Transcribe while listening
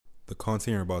The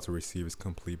content you're about to receive is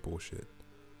complete bullshit.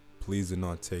 Please do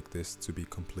not take this to be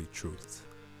complete truth.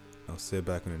 Now sit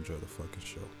back and enjoy the fucking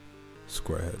show.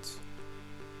 SquareHeads.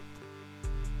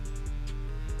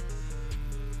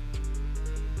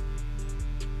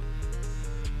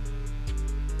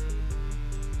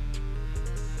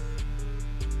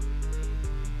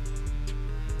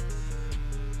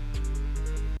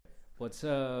 What's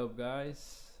up,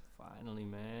 guys? Finally,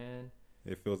 man.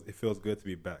 It feels good to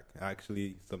be back.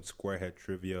 Actually, some SquareHead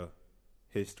trivia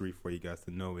history for you guys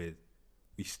to know is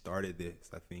we started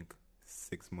this, I think,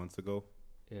 6 months ago.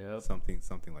 Yep. Something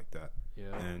like that.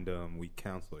 Yeah. And we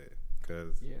canceled it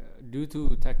because due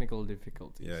to technical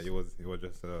difficulties. Yeah, it was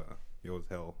just it was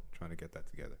hell trying to get that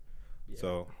together. Yeah.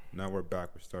 So now we're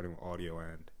back. We're starting with audio,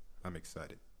 and I'm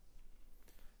excited.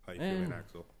 How you feeling,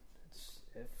 Axel?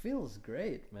 It feels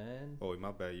great, man. Oh,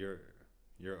 my bad. You're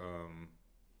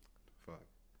fuck.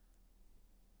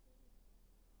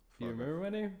 Do you remember my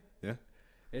name? Yeah.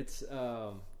 It's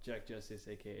Jack Justice,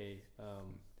 aka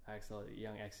Axel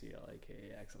Young XCL,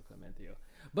 aka Axel Clementio.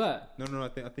 But no.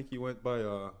 I think he went by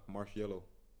Marshmallow.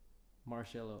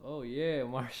 Marshmallow. Oh yeah,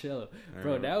 Marshmallow.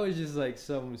 Bro, that was just like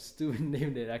some stupid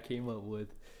name that I came up with.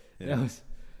 Yeah.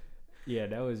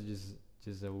 That was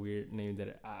just a weird name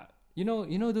that you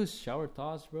know those shower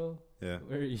thoughts, bro? Yeah.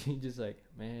 Where you just like,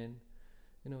 man,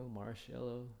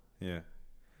 Marshmallow. Yeah.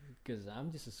 Because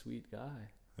I'm just a sweet guy.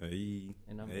 Hey,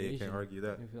 and I'm Asian. Can't argue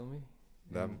that. You feel me?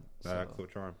 That Axel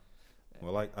charm.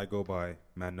 Well, I go by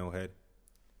ManNoHead.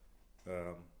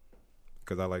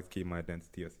 Because I like to keep my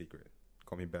identity a secret.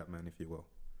 Call me Batman, if you will.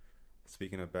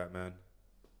 Speaking of Batman,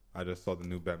 I just saw the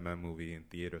new Batman movie in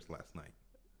theaters last night.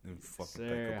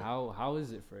 Sir, how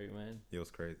is it for you, man? It was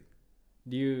crazy.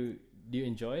 Do you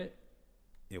enjoy it?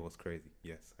 It was crazy.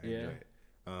 Yes, I enjoy it.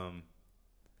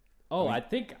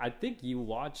 I think you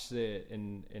watched it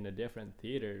in a different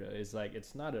theater. It's like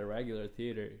it's not a regular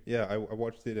theater. Yeah, I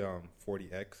watched it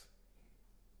 40X.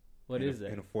 What is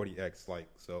that? In a 40X,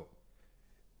 so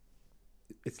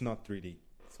it's not 3D.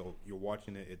 So you're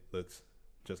watching it. It looks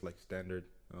just like standard,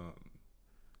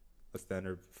 a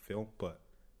standard film, but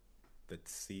the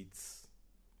seats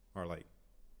are like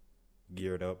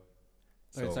geared up.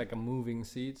 So it's like a moving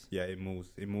seats. Yeah, it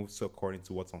moves. It moves according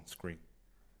to what's on screen.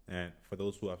 And for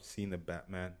those who have seen the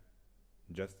Batman,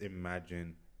 just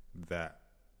imagine that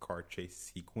car chase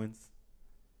sequence,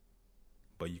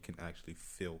 but you can actually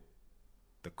feel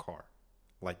the car.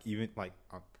 Like even like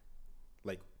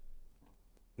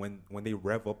when they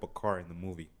rev up a car in the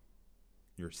movie,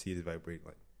 your seat is vibrating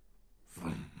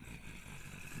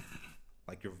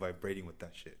like you're vibrating with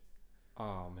that shit.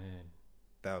 Oh man,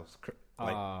 that was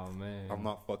oh man. I'm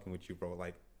not fucking with you, bro.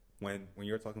 Like when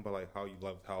you're talking about like how you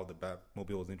loved how the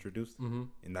Batmobile was introduced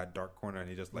in that dark corner, and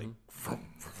it just like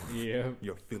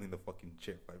you're feeling the fucking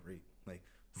chair vibrate. Like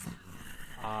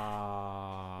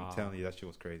I'm telling you, that shit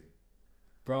was crazy,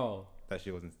 bro. That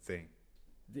shit was insane.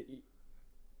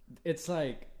 It's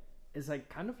like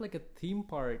kind of like a theme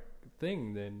park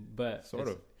thing then, but sort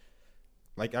of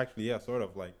like actually sort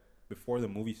of like before the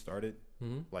movie started,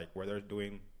 like where they're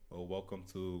doing welcome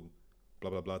to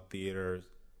blah blah blah theaters,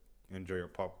 enjoy your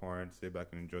popcorn, sit back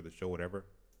and enjoy the show, whatever.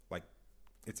 Like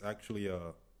it's actually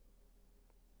a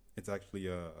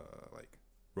like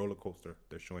roller coaster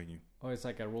they're showing you. Oh, it's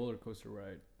like a roller coaster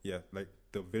ride. Yeah, like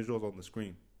the visuals on the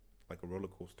screen, like a roller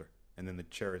coaster, and then the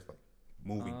chair is like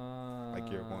moving,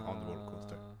 like you're on the roller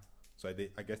coaster. So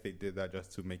I guess they did that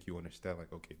just to make you understand,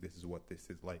 like, okay, this is what this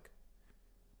is like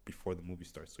before the movie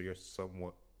starts, so you're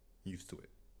somewhat used to it.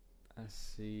 I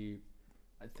see.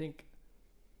 I think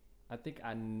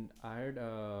I heard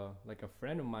like a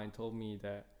friend of mine told me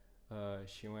that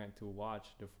she went to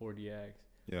watch the 4DX.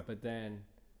 Yeah. But then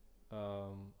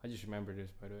I just remember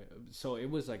this, by the way. So it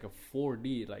was like a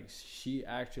 4D. Like she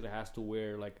actually has to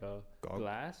wear like a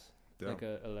glass, like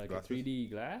a 3D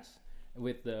glass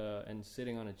with and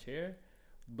sitting on a chair.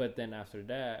 But then after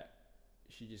that,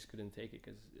 she just couldn't take it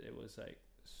because it was like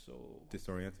so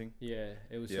disorienting. Yeah,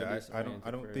 it was. Yeah, so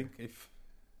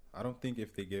I don't think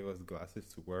if they gave us glasses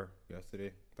to wear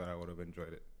yesterday that I would have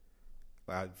enjoyed it.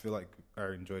 Like, I feel like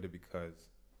I enjoyed it because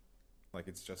like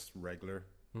it's just regular.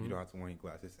 You don't have to wear any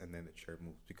glasses, and then the chair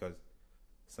moves, because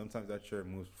sometimes that chair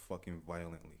moves fucking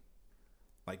violently.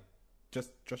 Like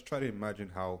just try to imagine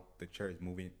how the chair is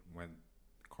moving when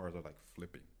cars are like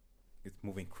flipping. It's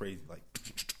moving crazy, like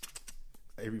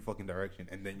every fucking direction,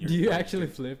 and then do you actually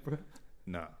flip, bro?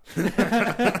 Nah.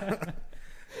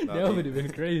 That would have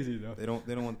been crazy though. They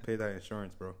don't want to pay that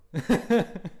insurance, bro. They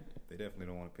definitely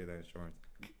don't want to pay that insurance.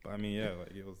 But I mean, yeah,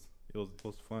 like it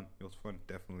was fun. It was fun,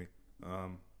 definitely.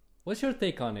 What's your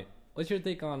take on it? what's your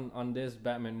take on this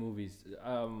Batman movies?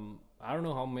 I don't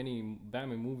know how many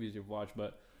Batman movies you've watched,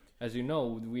 but as you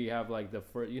know, we have like the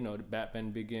first, the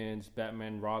Batman Begins,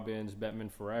 Batman Robins, Batman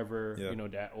Forever,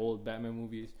 that old Batman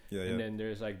movies. Yeah, and then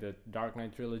there's like the Dark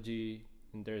Knight trilogy,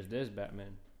 and there's this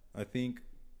Batman. I think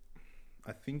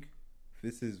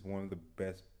this is one of the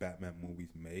best Batman movies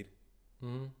made.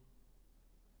 Mm-hmm.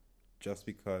 Just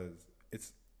because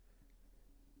it's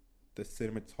the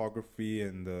cinematography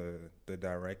and the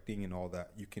directing and all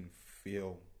that, you can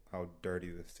feel how dirty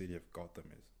the city of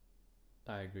Gotham is.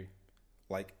 I agree.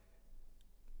 Like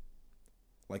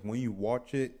when you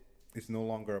watch it, it's no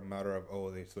longer a matter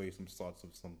of they show you some shots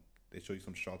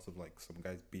of like some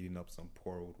guys beating up some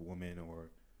poor old woman, or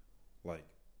like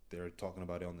they're talking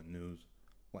about it on the news.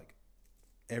 Like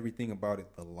everything about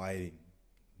it, the lighting,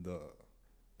 the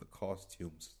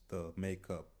costumes, the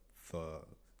makeup, the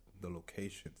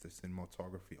locations, the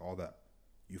cinematography, all that,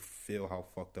 you feel how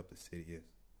fucked up the city is.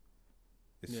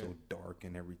 It's so dark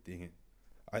and everything.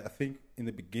 I think in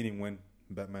the beginning when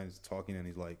Batman is talking and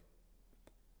he's like,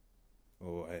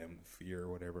 "Oh, I am fear,"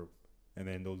 or whatever, and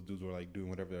then those dudes were like doing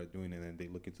whatever they're doing, and then they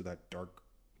look into that dark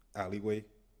alleyway,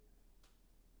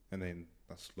 and then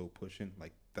that slow pushing,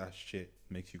 like that shit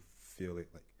makes you feel it.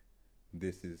 Like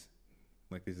this is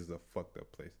a fucked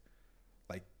up place.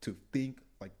 Like to think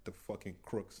like the fucking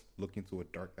crooks look into a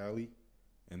dark alley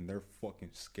and they're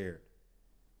fucking scared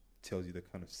tells you the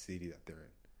kind of city that they're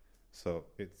in. So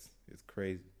it's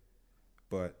crazy.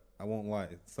 But I won't lie,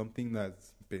 it's something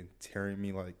that's been tearing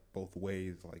me like both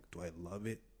ways. Like, do I love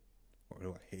it or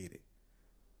do I hate it?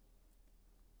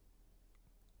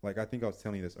 Like I think I was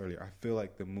telling you this earlier. I feel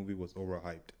like the movie was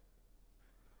overhyped.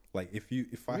 Like if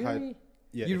I really? had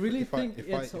you really think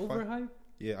it's overhyped?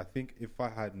 Yeah, I think if I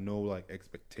had no like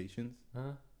expectations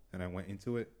and I went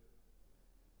into it,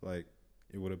 like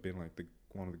it would have been like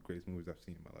one of the greatest movies I've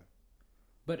seen in my life.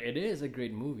 But it is a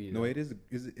great movie. Though. No, it is.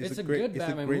 It's a great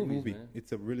Batman movie. Man.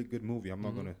 It's a really good movie. I'm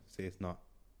not gonna say it's not,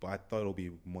 but I thought it'll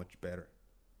be much better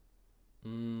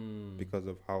because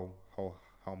of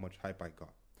how much hype I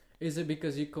got. Is it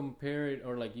because you compare it,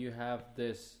 or like you have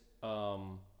this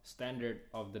standard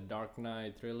of the Dark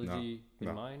Knight trilogy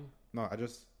in mind? No, I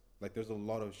just like there's a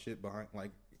lot of shit behind.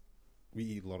 Like we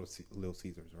eat a lot of Little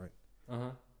Caesars,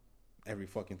 right? Every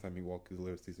fucking time you walk through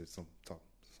Little Caesars,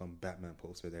 some Batman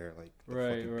poster there, like the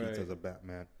fucking pizza's a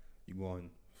Batman. You go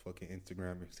on fucking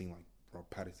Instagram, you're seeing like Rob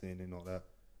Pattinson and all that.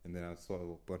 And then I saw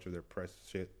a bunch of their press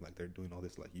shit, like they're doing all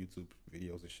this like YouTube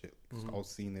videos and shit. I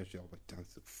was seeing their shit, I was like, damn,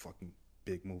 it's a fucking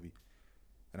big movie.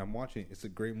 And I'm watching it. It's a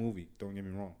great movie, don't get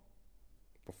me wrong.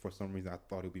 But for some reason I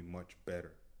thought it'd be much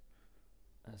better.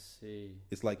 I see.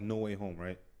 It's like No Way Home,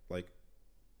 right? Like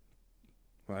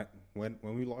right when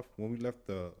we left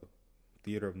the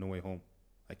theater of No Way Home,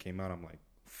 I came out, I'm like,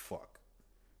 fuck.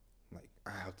 Like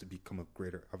I have to become I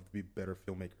have to be a better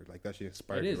filmmaker. Like that shit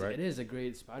inspired me, right? It is a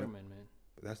great Spider-Man, man.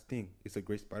 But that's the thing. It's a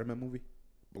great Spider-Man movie.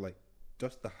 But like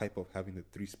just the hype of having the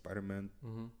three Spider-Mans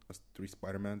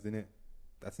in it,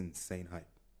 that's insane hype.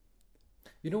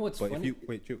 You know what's funny?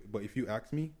 If you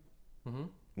ask me,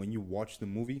 when you watch the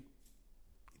movie,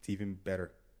 it's even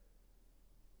better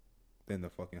than the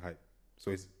fucking hype.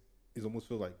 So it's almost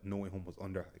feel like No Way Home was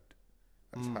underhyped,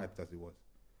 as hyped as it was.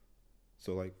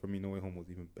 So like for me, No Way Home was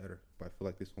even better, but I feel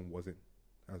like this one wasn't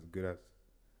as good as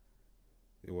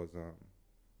it was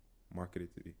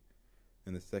marketed to be.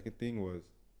 And the second thing was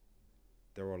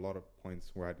there were a lot of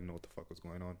points where I didn't know what the fuck was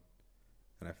going on,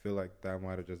 and I feel like that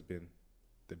might have just been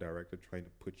the director trying to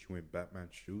put you in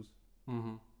Batman's shoes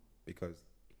because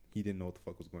he didn't know what the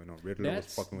fuck was going on. Riddler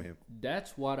was fucking with him.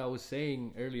 That's what I was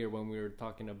saying earlier when we were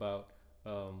talking about.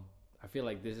 I feel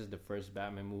like this is the first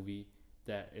Batman movie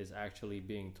that is actually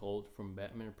being told from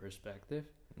Batman perspective,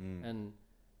 and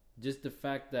just the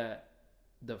fact that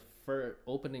the first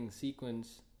opening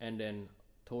sequence and then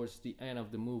towards the end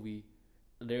of the movie,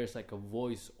 there's like a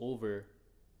voice over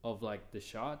of like the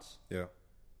shots. Yeah,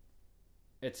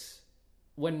 it's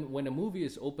when a movie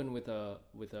is open with a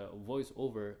voice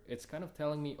over, it's kind of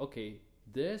telling me, okay,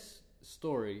 this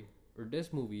story or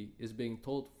this movie is being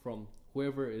told from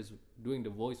whoever is doing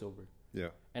the voiceover. Yeah,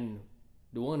 and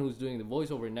the one who's doing the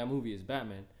voiceover in that movie is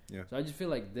Batman. Yeah. So I just feel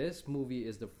like this movie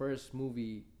is the first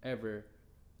movie ever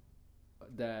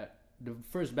the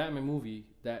first Batman movie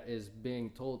that is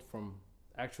being told from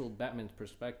actual Batman's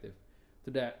perspective.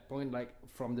 To that point, like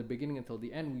from the beginning until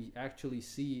the end, we actually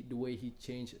see the way he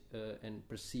changed and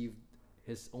perceived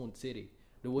his own city,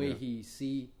 the way he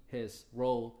see his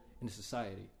role in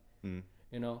society.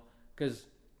 You know, because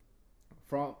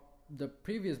from the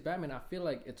previous Batman, I feel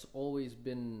like it's always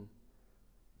been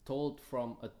told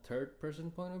from a third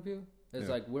person point of view. It's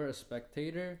like we're a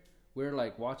spectator, we're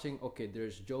like watching. Okay,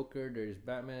 there's Joker, there's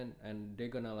Batman, and they're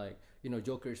gonna like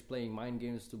Joker's playing mind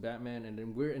games to Batman, and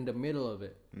then we're in the middle of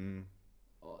it.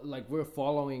 Like we're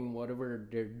following whatever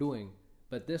they're doing.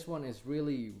 But this one is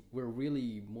we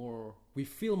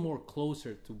feel more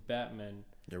closer to Batman.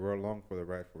 Yeah, we're along for the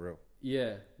ride for real.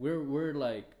 Yeah, we're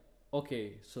like,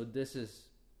 okay, so this is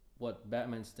what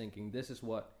Batman's thinking. This is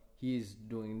what he's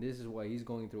doing. This is what he's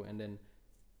going through, and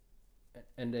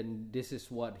then this is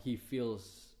what he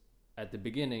feels at the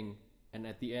beginning, and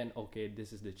at the end, okay,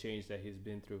 this is the change that he's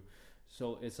been through.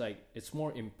 So it's like it's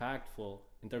more impactful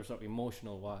in terms of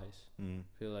emotional wise. I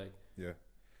feel like. Yeah.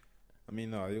 I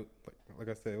mean, no, like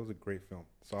I said, it was a great film.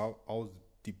 So I was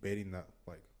debating that,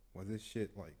 like, was this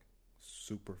shit like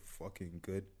super fucking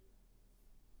good?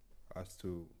 As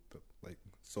to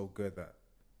so good that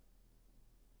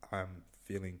I'm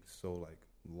feeling so like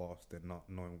lost and not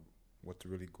knowing what's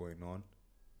really going on,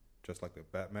 just like the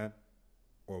Batman,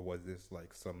 or was this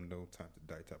like some No Time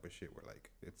to Die type of shit where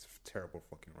like it's terrible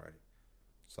fucking writing?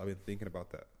 So I've been thinking about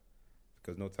that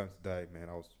because No Time to Die, man,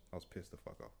 I was pissed the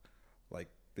fuck off. Like,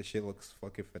 the shit looks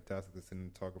fucking fantastic. The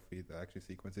cinematography, the action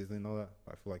sequences, and all that.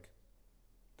 But I feel like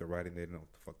the writing, they didn't know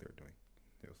what the fuck they were doing.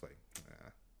 It was like,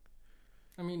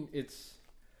 I mean, it's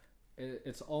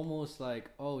almost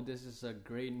like, oh, this is a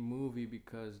great movie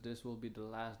because this will be the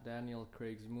last Daniel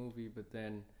Craig's movie. But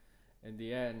then, in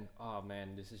the end, oh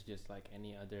man, this is just like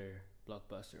any other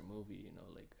blockbuster movie.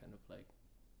 Like kind of like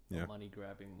a money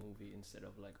grabbing movie instead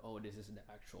of like, oh, this is the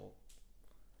actual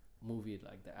movie,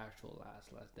 like the actual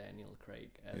last Daniel Craig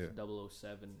as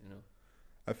 007,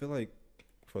 I feel like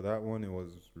for that one, it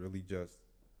was really just,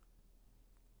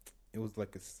 it was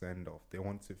like a send off. They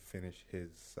wanted to finish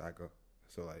his saga,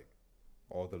 so like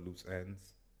all the loose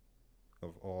ends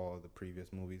of all the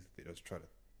previous movies, they just try to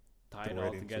tie it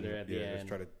all together at the end. Just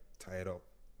try to tie it up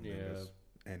and then just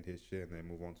end his shit and then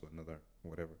move on to another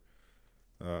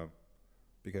whatever.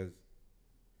 Because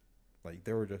like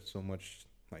there were just so much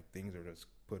like things are just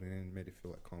put in, made it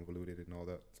feel like convoluted and all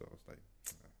that. So I was like,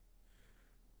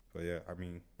 but yeah, I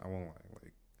mean, I won't lie.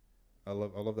 Like, I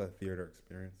love that theater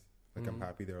experience. Like, I'm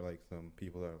happy there are like some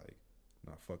people that are like,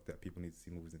 nah, fuck that. People need to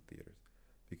see movies in theaters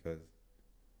because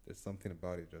there's something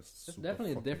about it. Just it's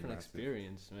definitely a different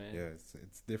experience, man. Yeah,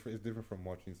 it's different. It's different from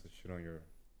watching some shit on your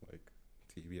like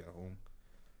TV at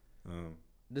home.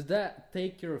 Does that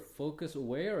take your focus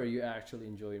away, or are you actually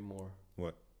enjoying more?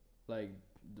 What? Like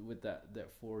with that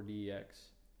 4DX,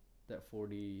 that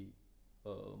 4D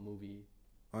movie.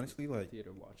 Honestly, like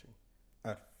theater watching.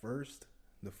 At first,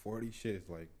 the 4D shit is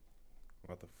like,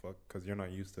 what the fuck? Because you're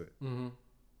not used to it.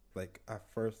 Like at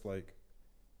first, like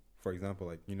for example,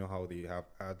 like you know how they have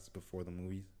ads before the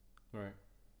movies, right?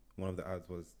 One of the ads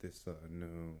was this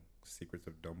new Secrets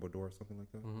of Dumbledore or something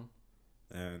like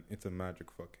that, and it's a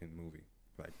magic fucking movie.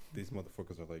 Like these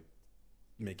motherfuckers are like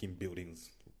making buildings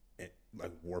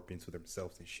like warp into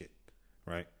themselves and shit,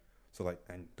 right? So like,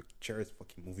 and the chair is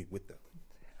fucking moving with them.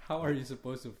 How are you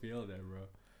supposed to feel that, bro?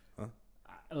 Huh?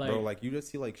 Bro, like you just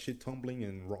see like shit tumbling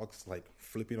and rocks like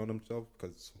flipping on themselves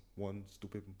because one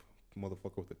stupid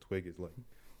motherfucker with a twig is like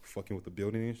fucking with the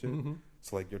building and shit.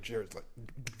 So like your chair is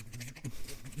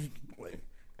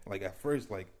like at first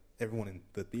like everyone in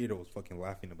the theater was fucking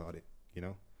laughing about it,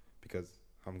 because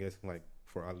I'm guessing like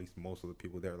for at least most of the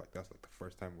people there, like that's like the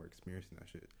first time we're experiencing that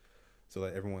shit. So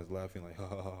like everyone's laughing like ha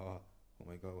ha ha ha. Oh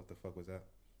my god, what the fuck was that?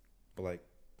 But like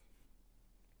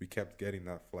we kept getting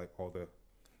that for like all the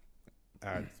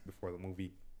ads before the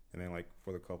movie, and then like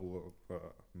for the couple of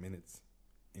minutes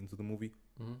into the movie,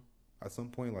 at some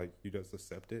point like you just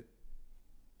accept it.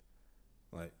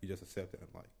 Like you just accept it, and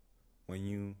like when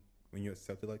you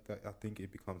accept it like that, I think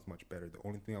it becomes much better. The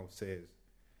only thing I would say is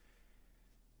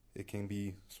it can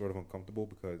be sort of uncomfortable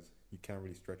because you can't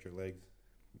really stretch your legs.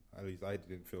 At least I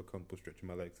didn't feel comfortable stretching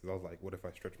my legs because I was like, what if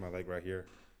I stretch my leg right here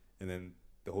and then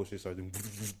the whole shit starts doing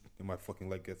and my fucking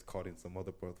leg gets caught in some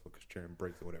other motherfucker's chair and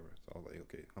breaks or whatever. So I was like,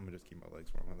 okay, I'm gonna just keep my legs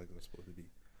where my legs are supposed to be.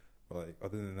 But like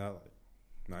other than that, like,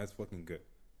 nah, it's fucking good.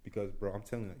 Because bro, I'm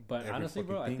telling you, like, but honestly,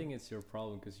 bro, I think it's your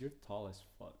problem because you're tall as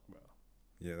fuck, bro.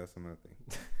 Yeah, that's another thing.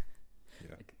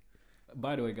 Yeah. Like,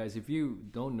 by the way, guys, if you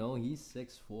don't know, he's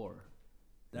 6'4".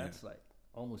 That's like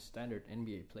almost standard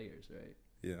NBA players, right?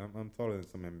 Yeah, I'm taller than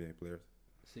some NBA players.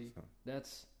 See,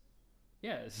 that's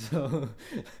So,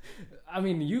 I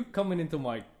mean, you coming into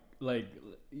my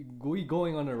we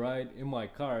going on a ride in my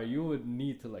car, you would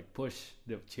need to like push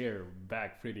the chair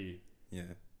back pretty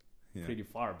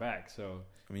far back. So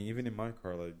I mean, even in my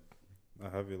car, like I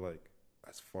have it like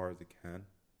as far as it can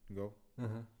go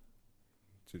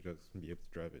to just be able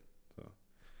to drive it. So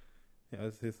Yeah,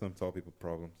 it's some tall people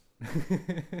problems.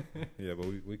 Yeah, but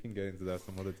we can get into that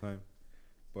some other time.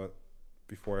 But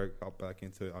before I hop back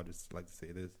into it, I'll just like to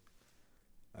say this.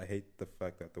 I hate the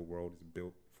fact that the world is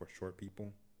built for short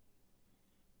people.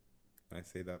 And I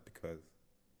say that because,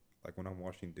 like, when I'm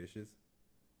washing dishes,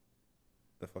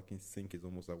 the fucking sink is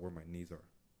almost like where my knees are.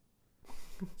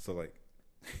 So, like,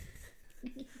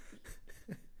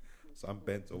 so I'm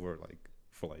bent over, like,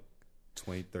 for, like,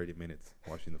 20, 30 minutes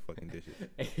washing the fucking dishes.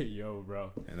 Hey, yo,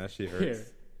 bro. And that shit hurts. Here,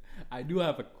 I do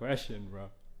have a question, bro.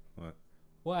 What?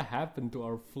 What happened to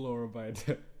our floor by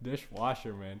the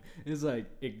dishwasher, man? It's like,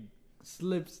 it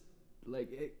slips,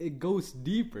 like, it goes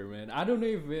deeper, man. I don't know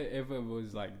if it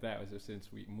was like that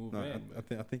since we moved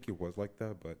in. I think it was like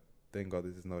that, but thank God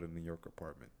this is not a New York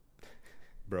apartment.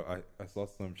 Bro, I saw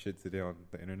some shit today on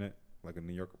the internet, like a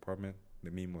New York apartment. The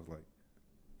meme was like,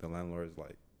 the landlord is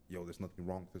like, yo, there's nothing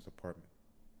wrong with this apartment.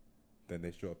 Then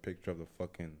they show a picture of the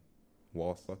fucking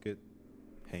wall socket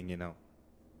hanging out.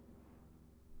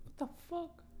 What the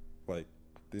fuck? Like,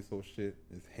 this whole shit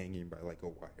is hanging by like a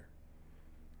wire.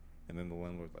 And then the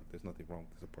landlord's like, there's nothing wrong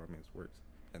with this apartment, it works.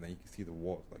 And then you can see the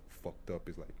walls like fucked up,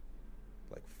 is like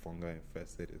fungi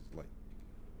infested, is like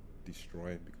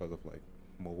destroying because of like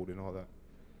mold and all that.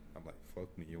 I'm like,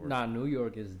 fuck New York. Nah, New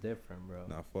York is different, bro.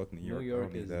 Nah, fuck New York. New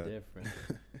York is different.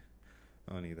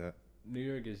 I don't need that. New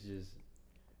York is just,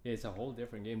 yeah, it's a whole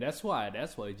different game. That's why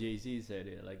Jay-Z said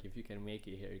it. Like, if you can make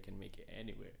it here, you can make it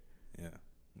anywhere. Yeah.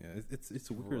 It's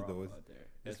weird though.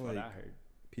 That's like, what I heard.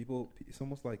 It's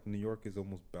almost like New York is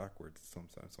almost backwards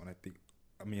sometimes. When I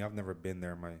mean, I've never been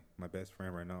there. My best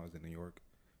friend right now is in New York.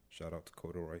 Shout out to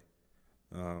Corduroy.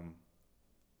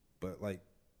 But like,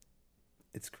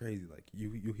 it's crazy. Like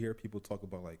you hear people talk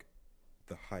about like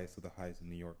the highest of the highs in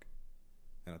New York,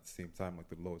 and at the same time like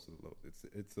the lowest of the lows.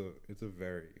 It's a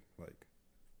very like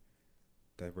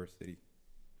diverse city.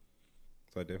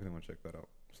 So I definitely want to check that out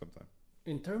sometime.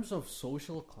 In terms of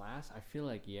social class, I feel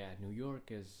like New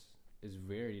York is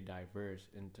very diverse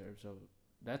in terms of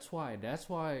that's why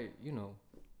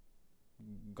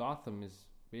Gotham is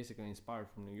basically inspired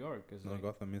from New York.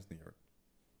 Gotham is New York,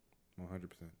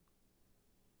 100%.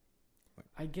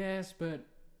 I guess, but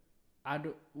I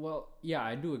do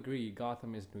agree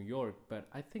Gotham is New York, but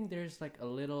I think there's like a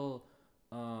little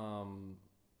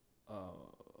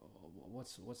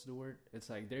what's the word?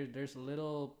 It's like there's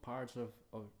little parts of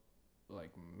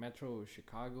like Metro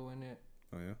Chicago in it.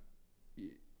 Oh yeah.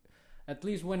 At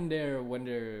least when they're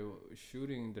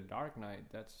shooting The Dark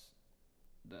Knight,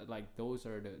 like those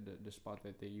are the spot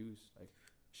that they use, like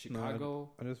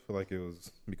Chicago. No, I just feel like it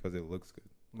was because it looks good.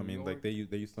 New York. Like they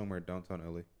use somewhere downtown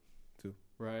LA too.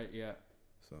 Right, yeah.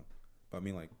 So, but I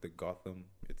mean like the Gotham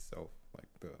itself, like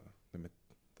the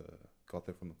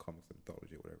Gotham from the comics and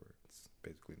mythology or whatever, it's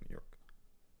basically New York.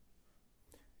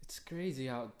 It's crazy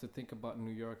how to think about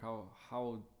New York,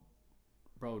 how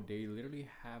bro, they literally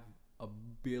have $1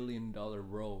 billion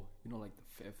row, like the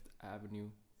Fifth Avenue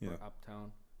or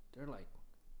Uptown. They're like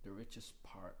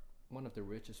one of the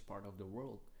richest part of the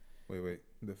world. Wait.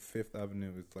 The Fifth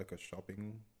Avenue is like a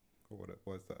shopping, or what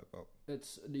is that about?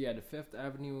 It's the Fifth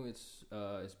Avenue. It's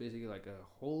basically like a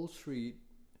whole street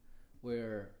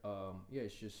where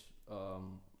it's just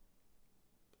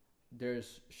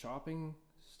there's shopping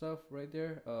stuff right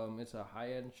there. It's a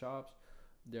high end shops.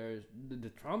 There's the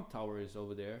Trump Tower is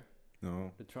over there.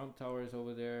 No. The Trump Tower is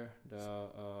over there.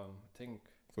 I think.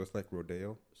 So it's like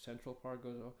Rodeo. Central Park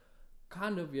goes.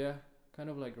 Kind of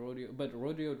like Rodeo, but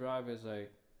Rodeo Drive is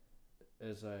like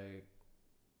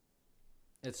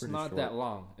it's pretty not short. That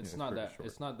long. It's not that. Short.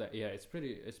 It's not that. Yeah, it's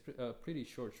pretty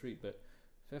short street, but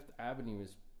Fifth Avenue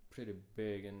is pretty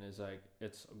big, and it's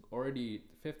already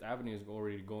Fifth Avenue is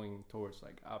already going towards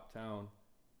like Uptown,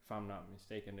 if I'm not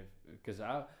mistaken. Because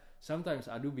sometimes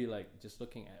I do be like just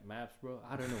looking at maps, bro.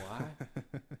 I don't know why.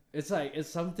 It's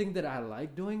something that I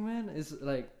like doing, man. It's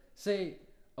like say,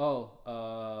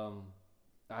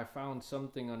 I found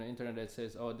something on the internet that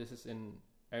says, this is in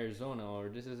Arizona or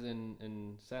this is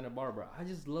in Santa Barbara. I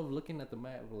just love looking at the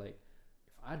map. Like,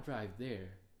 if I drive there,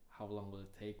 how long will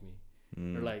it take me?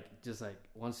 Or like, just like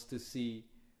wants to see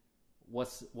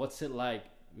what's it like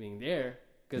being there.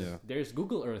 Because there's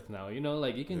Google Earth now,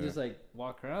 like you can just like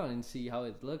walk around and see how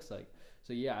it looks like.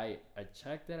 So I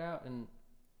checked that out, and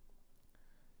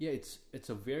it's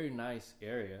a very nice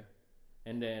area.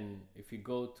 And then if you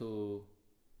go to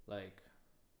like,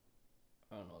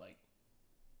 I don't know, like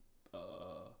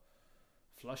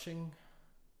Flushing,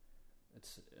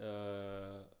 it's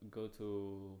go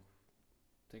to,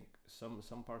 I think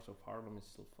some parts of Harlem is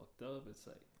still fucked up. It's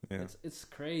like it's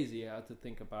crazy how to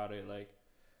think about it. Like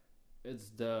it's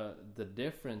the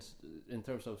difference in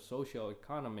terms of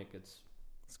socio-economic. It's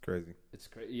crazy. It's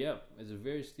crazy. Yeah, it's a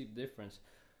very steep difference.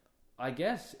 I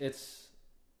guess it's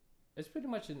pretty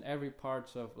much in every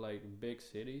parts of like big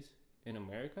cities in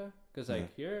America. Because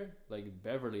like here, like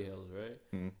Beverly Hills,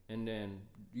 right? And then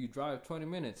you drive 20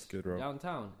 minutes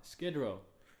downtown, Skid Row.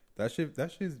 That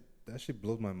shit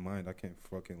blows my mind. I can't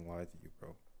fucking lie to you,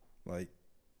 bro. Like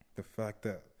the fact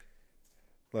that,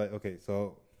 like, okay,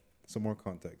 so some more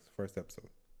context. First episode.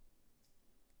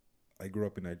 I grew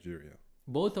up in Nigeria.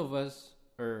 Both of us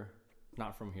are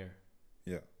not from here.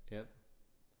 Yeah. Yep.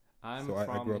 I grew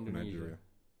up in Nigeria.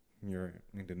 You're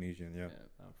Indonesian, yeah. Yeah,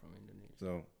 I'm from Indonesia.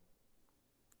 So,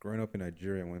 growing up in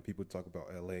Nigeria, when people talk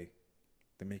about LA,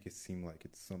 they make it seem like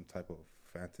it's some type of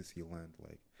fantasy land.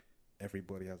 Like,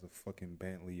 everybody has a fucking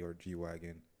Bentley or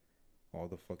G-Wagon. All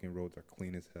the fucking roads are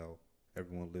clean as hell.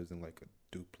 Everyone lives in like a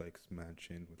duplex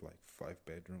mansion with like 5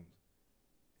 bedrooms.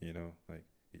 You know, like,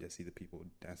 you just see the people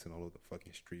dancing all over the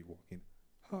fucking street, walking.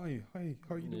 Hi,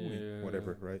 how you doing?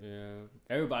 Whatever, right? Yeah.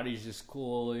 Everybody's just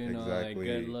cool, you know, like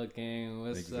good looking.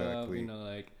 What's up? You know,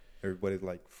 like everybody's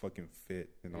like fucking fit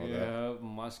and all that. Yeah,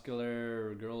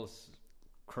 muscular, girls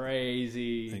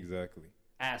crazy. Exactly.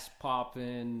 Ass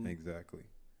popping. Exactly.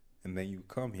 And then you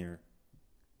come here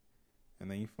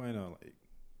and then you find out like,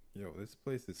 yo, this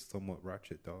place is somewhat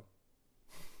ratchet, dog.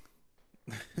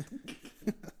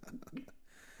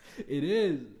 It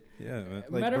is. Yeah, man.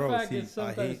 Like, matter of fact, it's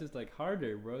sometimes it's like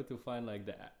harder, bro, to find like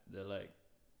the like.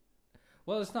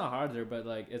 Well, it's not harder, but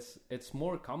like it's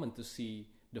more common to see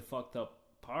the fucked up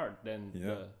part than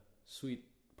the sweet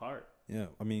part. Yeah,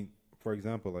 I mean, for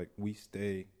example, like we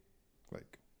stay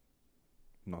like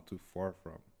not too far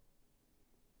from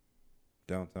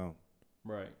downtown,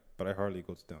 right? But I hardly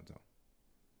go to downtown.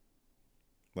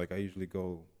 Like I usually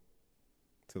go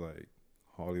to like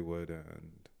Hollywood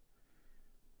and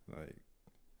like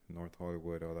North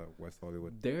Hollywood, all that West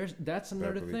Hollywood. That's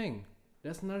another thing.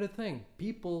 That's another thing.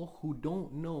 People who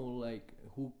don't know, like,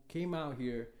 who came out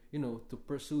here, you know, to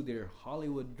pursue their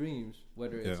Hollywood dreams,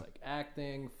 whether it's like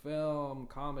acting, film,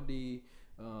 comedy,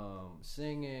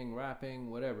 singing, rapping,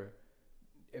 whatever.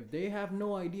 If they have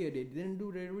no idea, they didn't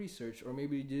do their research, or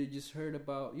maybe they just heard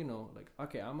about, you know, like,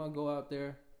 okay, I'm gonna go out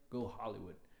there, go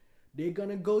Hollywood. They're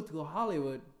gonna go to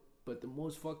Hollywood, but the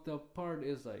most fucked up part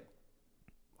is like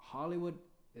Hollywood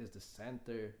is the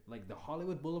center, like the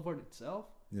Hollywood Boulevard itself.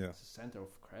 Yeah, it's the center of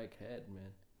crackhead,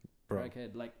 man. Bro.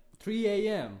 Crackhead, like 3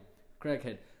 a.m.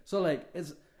 crackhead. So like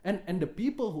it's and the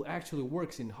people who actually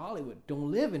works in Hollywood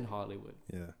don't live in Hollywood.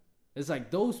 Yeah, it's like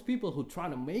those people who try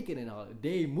to make it in Hollywood,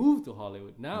 they move to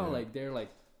Hollywood now. Like they're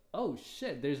like, oh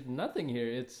shit, there's nothing here.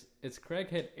 It's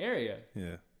crackhead area.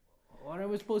 Yeah. What are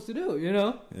we supposed to do? You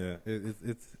know? Yeah,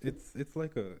 it's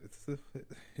like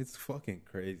it's fucking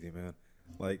crazy, man.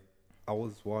 Like. I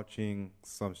was watching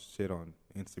some shit on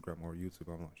Instagram or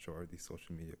YouTube, I'm not sure, these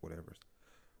social media, whatever,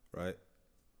 right?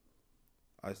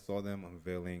 I saw them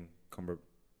unveiling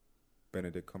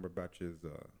Benedict Cumberbatch's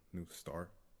new star.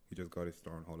 He just got his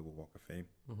star on Hollywood Walk of Fame.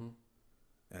 Mm-hmm.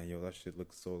 And, yo, that shit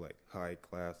looks so, like, high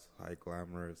class, high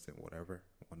glamorous and whatever,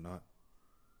 whatnot.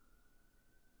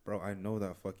 Bro, I know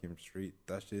that fucking street.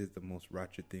 That shit is the most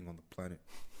ratchet thing on the planet.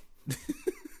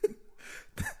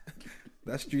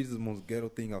 That street is the most ghetto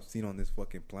thing I've seen on this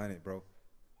fucking planet, bro.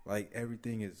 Like,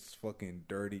 everything is fucking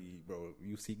dirty, bro.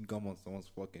 You see gum on someone's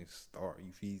fucking star.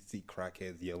 You see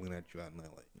crackheads yelling at you at night,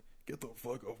 like, get the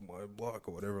fuck off my block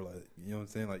or whatever. Like, you know what I'm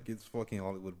saying? Like, it's fucking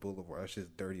Hollywood Boulevard. That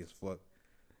shit's dirty as fuck.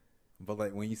 But,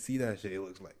 like, when you see that shit, it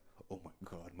looks like, oh my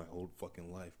God, my whole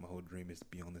fucking life, my whole dream is to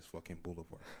be on this fucking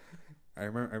boulevard. I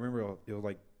remember it was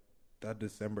like that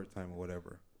December time or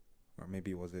whatever. Or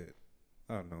maybe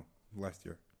I don't know, last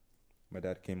year. My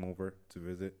dad came over to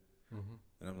visit, and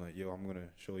I'm like, yo, I'm going to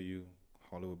show you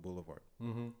Hollywood Boulevard.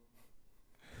 Mm-hmm.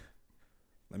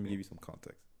 Let me give you some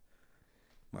context.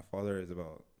 My father is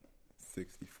about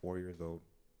 64 years old,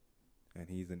 and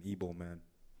he's an Igbo man.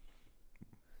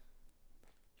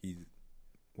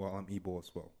 I'm Igbo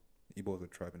as well. Igbo is a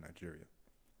tribe in Nigeria.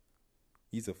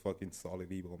 He's a fucking solid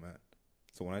Igbo man.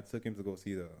 So when I took him to go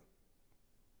see the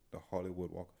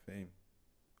Hollywood Walk of Fame,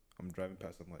 I'm driving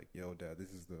past. I'm like, "Yo, Dad,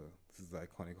 this is the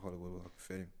iconic Hollywood Walk of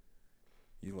Fame."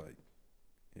 He's like,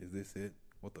 "Is this it?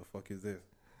 What the fuck is this?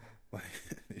 Like,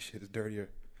 this shit is dirtier.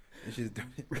 This shit is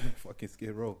dirtier than fucking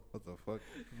Skid Row. What the fuck,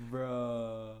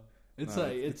 bro?" It's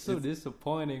so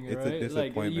disappointing, right? It's a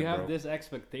disappointment, like you have this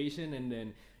expectation, and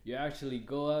then you actually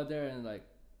go out there and like,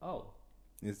 oh,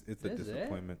 it's a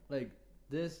disappointment. Like,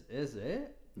 this is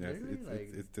it. Yes,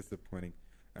 it's disappointing.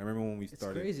 I remember when we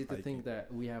started. It's crazy to hiking. think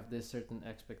that we have this certain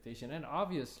expectation, and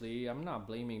obviously, I'm not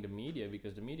blaming the media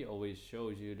because the media always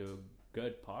shows you the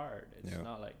good part. It's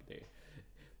not like they.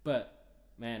 But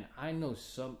man, I know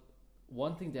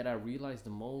one thing that I realized the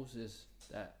most is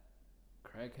that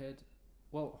crackheads,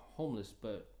 well, homeless,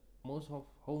 but most of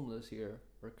homeless here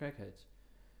are crackheads.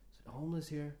 So the homeless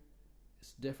here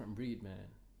is a different breed, man.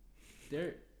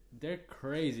 They're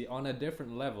crazy on a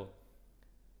different level.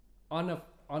 On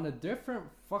a different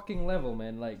fucking level,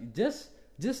 man. Like just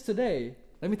today,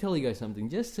 let me tell you guys something.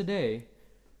 Just today,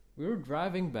 we were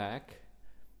driving back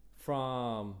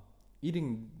from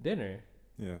eating dinner.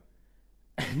 Yeah.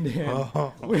 And then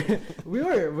we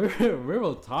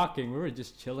were talking. We were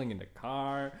just chilling in the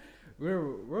car. We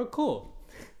were cool.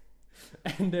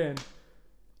 And then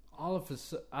all of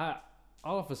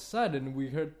a sudden we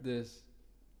heard this.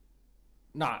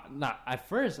 At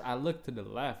first I looked to the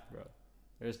left, bro.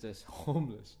 There's this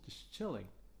homeless just chilling.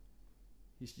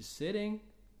 He's just sitting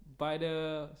by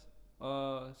the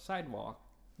sidewalk,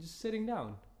 just sitting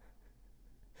down.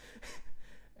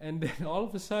 And then all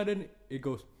of a sudden it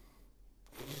goes.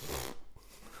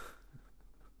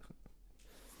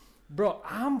 Bro,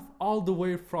 I'm all the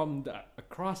way from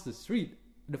across the street.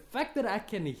 The fact that I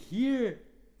can hear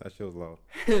that shit was loud.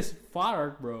 His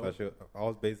fart, bro. That shit, I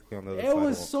was basically on the other side. It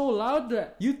was so loud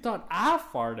that you thought I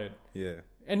farted. Yeah.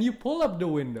 And you pull up the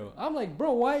window. I'm like,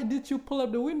 bro, why did you pull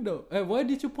up the window? Why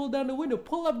did you pull down the window?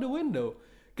 Pull up the window.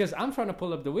 Because I'm trying to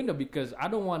pull up the window because I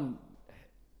don't want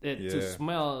it to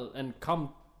smell and come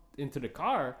into the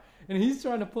car. And he's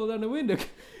trying to pull down the window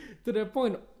to that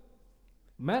point.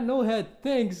 ManNoHead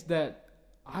thinks that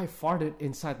I farted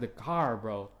inside the car,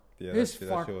 bro. Yeah, his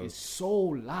fart is so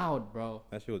loud, bro.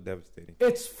 That shit was devastating.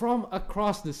 It's from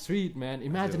across the street, man.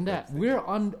 Imagine that. We're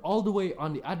all the way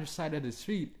on the other side of the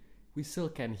street. We still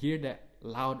can hear that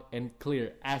loud and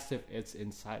clear as if it's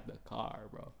inside the car,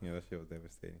 bro. Yeah, that shit was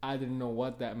devastating. I didn't know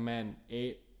what that man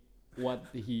ate,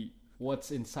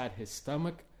 what's inside his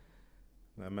stomach.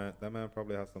 That man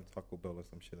probably has some Taco Bell or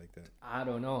some shit like that. I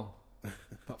don't know.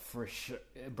 But for sure,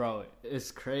 bro,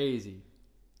 it's crazy.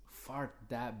 Fart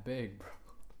that big, bro.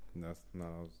 That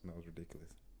was ridiculous.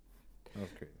 That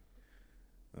was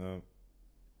crazy.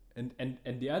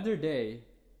 And the other day,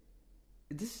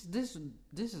 this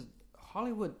is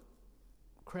Hollywood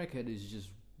crackhead is just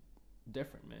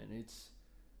different, man. It's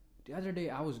the other day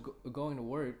I was going to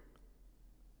work,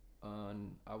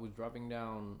 and I was driving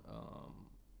down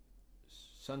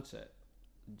Sunset,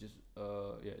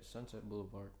 Sunset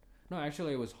Boulevard. No,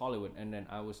 actually it was Hollywood, and then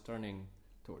I was turning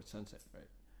towards Sunset, right?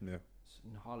 Yeah.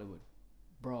 In Hollywood,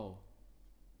 bro.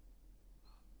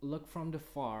 Look from the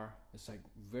far. It's like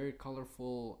very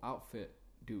colorful outfit,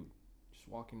 dude. Just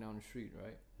walking down the street,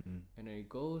 right? Mm. And then he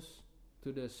goes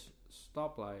to this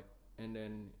stoplight, and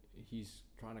then he's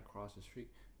trying to cross the street.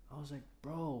 I was like,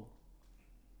 bro,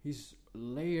 he's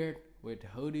layered with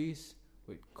hoodies,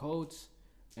 with coats,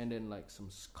 and then like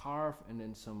some scarf, and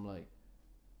then some like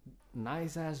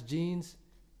nice ass jeans,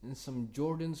 and some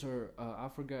Jordans or I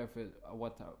forgot if it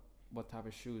what type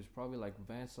of shoes. Probably like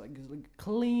Vans, like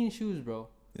clean shoes, bro.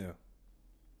 Yeah.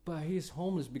 But he's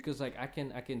homeless because like I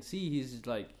can see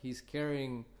he's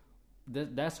carrying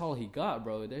that's all he got,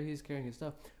 bro. There he's carrying his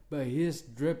stuff, but he's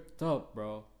dripped up,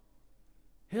 bro.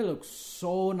 He looks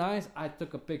so nice. I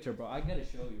took a picture, bro. I gotta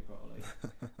show you, bro.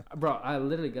 Like, bro, I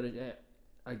literally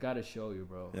gotta show you,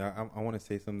 bro. Yeah, I want to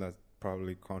say something that's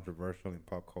probably controversial in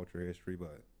pop culture history,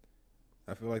 but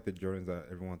I feel like the Jordans that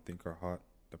everyone think are hot,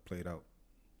 they're played out.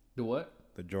 The what?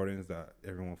 The Jordans that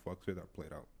everyone fucks with are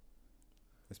played out.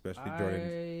 Especially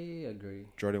Jordans. I agree.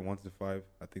 Jordan 1 to 5,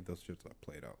 I think those shits are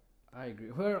played out. I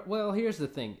agree. Well, here's the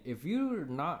thing. If you're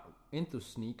not into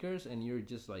sneakers and you're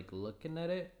just like looking at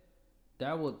it,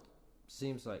 that would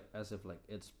seems like as if like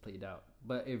it's played out.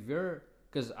 But if you're,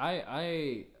 cause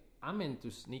I'm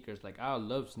into sneakers. Like I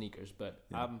love sneakers, but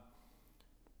yeah.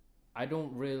 I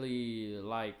don't really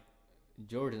like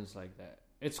Jordans like that.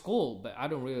 It's cool, but I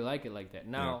don't really like it like that.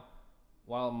 Now,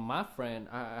 while my friend,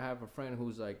 I have a friend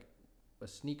who's like a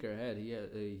sneakerhead.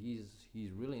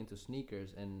 He's really into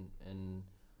sneakers, and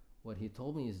what he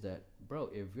told me is that, bro,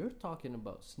 if you're talking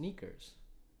about sneakers,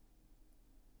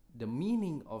 the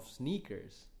meaning of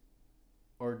sneakers,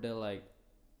 or the like,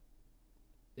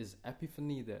 is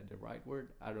epiphany the right word?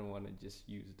 I don't want to just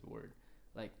use the word.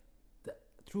 Like, the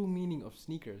true meaning of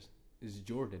sneakers is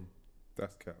Jordan.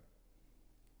 That's cap.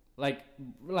 Like,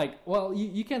 well,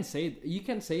 you can say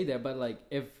that, but like,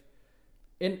 if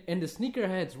in the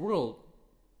sneakerheads world,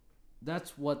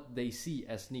 that's what they see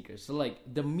as sneakers. So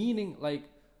like the meaning, like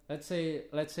let's say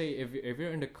if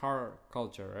you're in the car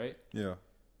culture, right? Yeah.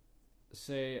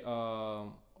 Say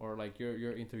or like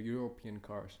you're into European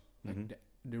cars, like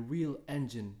the real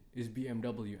engine is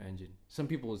BMW engine. Some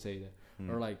people would say that,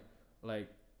 or like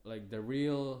the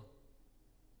real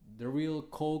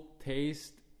Coke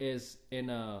taste is in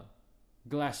a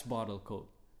glass bottle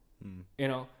Coke, you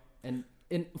know. And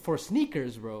for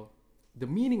sneakers, bro, the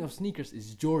meaning of sneakers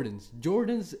is Jordans.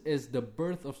 Jordans is the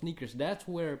birth of sneakers. That's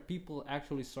where people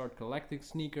actually start collecting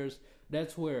sneakers.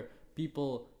 That's where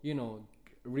people, you know,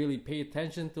 really pay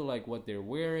attention to like what they're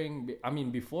wearing. I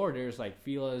mean, before there's like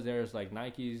Fila's, there's like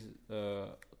Nike's,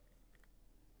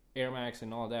 Air Max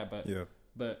and all that.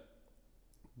 But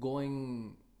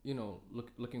going, you know,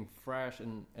 looking fresh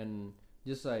and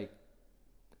just like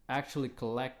actually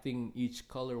collecting each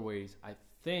colorways, I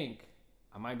think,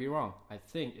 I might be wrong, I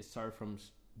think it started from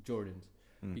Jordans,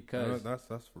 because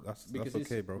that's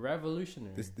okay, bro.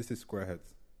 Revolutionary. This is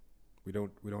SquareHeads. We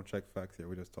don't check facts here.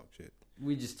 We just talk shit.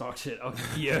 We just talk shit. Okay,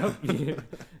 yeah.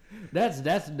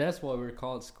 That's why we're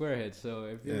called SquareHeads.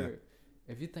 So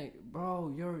if you think,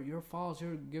 bro, you're false,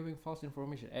 you're giving false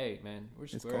information. Hey, man, we're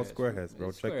SquareHeads. It's called SquareHeads,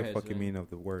 bro. Check the fucking man. meaning of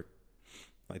the word.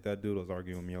 Like that dude was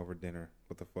arguing with me over dinner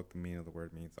what the fuck the meaning of the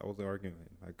word means. I was arguing.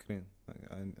 I couldn't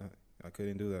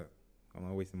do that. I'm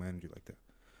not wasting my energy like that.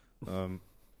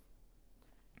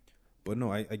 But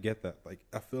no, I get that. Like,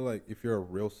 I feel like if you're a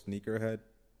real sneakerhead,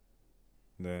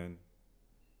 then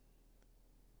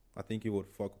I think you would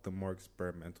fuck with the more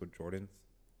experimental Jordans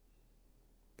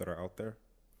that are out there.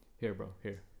 Here, bro.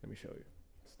 Here, let me show you.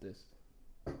 It's this.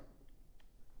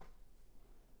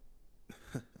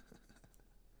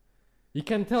 You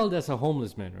can tell that's a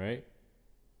homeless man, right?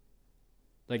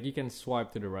 Like, you can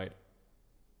swipe to the right.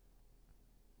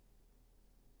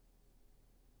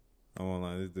 I won't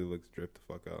lie, this dude looks dripped the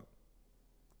fuck out.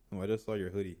 Oh, I just saw your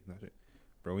hoodie.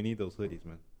 Bro, we need those hoodies,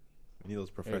 man. We need those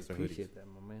professor hoodies. Appreciate that,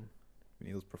 my man. We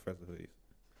need those professor hoodies.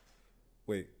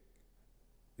 Wait,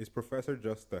 is professor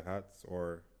just the hats,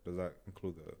 or does that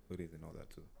include the hoodies and all that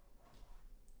too?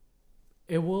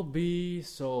 It will be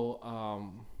so.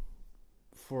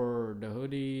 For the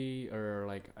hoodie or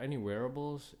like any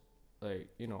wearables, like,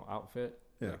 you know, outfit,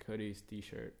 like hoodies,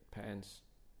 t-shirt, pants,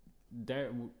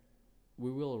 there we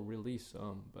will release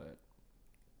some, but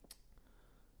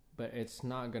it's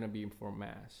not gonna be for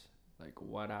mass. Like,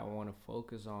 what I want to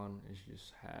focus on is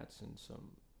just hats and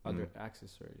some other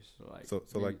accessories. So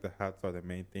like the hats are the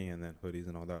main thing, and then hoodies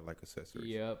and all that, like accessories.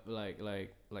 Yep,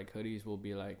 like hoodies will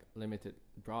be like limited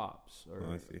drops,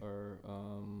 or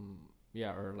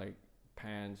or like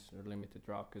pants or limited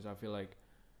drop, because I feel like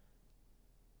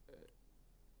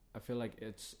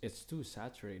it's too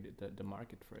saturated. The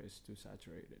market for it is too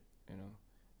saturated, you know.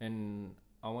 And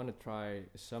I want to try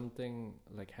something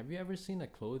like, have you ever seen a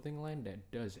clothing line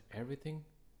that does everything,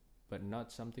 but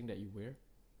not something that you wear?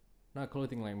 Not a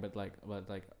clothing line, but like a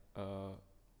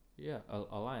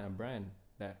line, a brand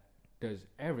that does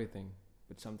everything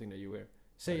but something that you wear.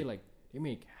 Say like they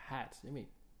make hats, they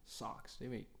make socks, they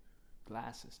make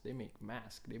glasses, they make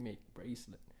masks, they make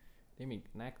bracelet, they make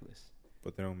necklace,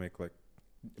 but they don't make like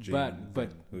jeans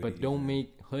but don't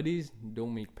make hoodies,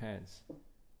 don't make pants.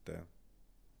 Damn.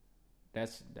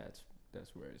 That's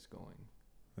where it's going.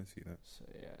 I see that.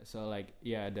 So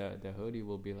the hoodie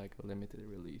will be like a limited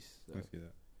release. So. I see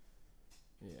that.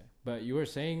 Yeah, but you were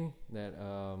saying that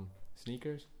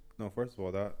sneakers. No, first of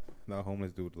all, that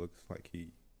homeless dude looks like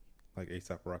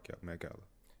A$AP Rocky at Met Gala.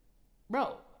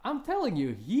 Bro, I'm telling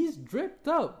you, he's dripped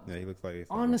up. Yeah, he looks like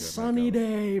A$AP on a sunny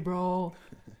day, bro.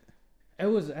 It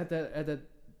was at that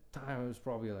time. It was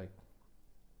probably like,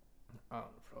 I don't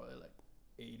know, probably like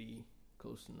 80,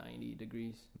 close to 90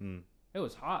 degrees. It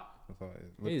was hot.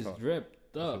 He's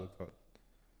dripped up,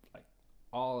 like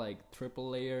all like triple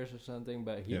layers or something.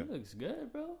 But he looks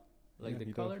good, bro. Like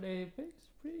the color they pick's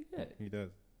pretty good. He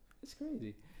does. It's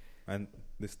crazy. And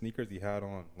the sneakers he had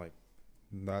on, like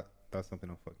that's something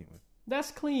I'm fucking with.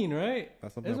 That's clean, right?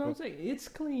 That's what I'm saying. It's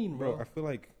clean, bro. I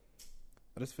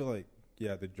just feel like,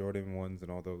 yeah, the Jordan ones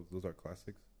and all those are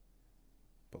classics.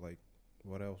 But like,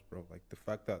 what else, bro? Like the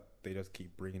fact that they just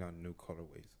keep bringing out new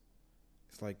colorways.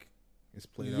 It's like it's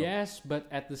played out. Yes, but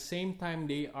at the same time,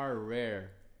 they are rare.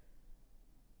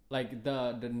 Like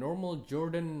the normal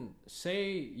Jordan.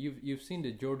 Say you've seen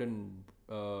the Jordan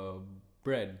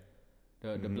bread,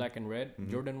 the black and red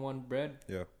Jordan 1 bread.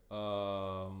 Yeah.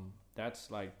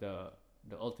 That's like the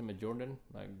ultimate Jordan,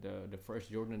 like the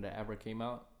first Jordan that ever came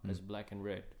out as black and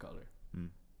red color.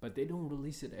 But they don't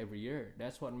release it every year.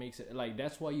 That's what makes it, like,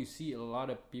 that's why you see a lot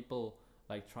of people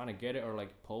like trying to get it or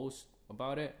like post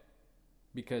about it,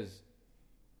 because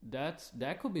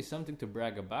that could be something to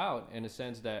brag about, in a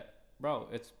sense that, bro,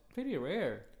 it's pretty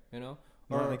rare, you know.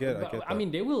 I get that. I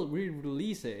mean, they will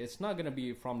re-release it. It's not gonna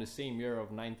be from the same year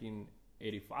of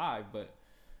 1985, but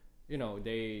you know,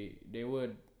 they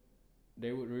would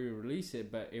re-release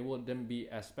it, but it wouldn't be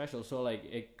as special. So like,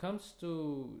 it comes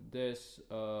to this.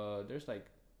 There's like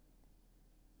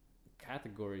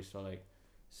categories. So like,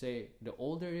 say the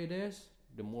older it is,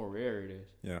 the more rare it is.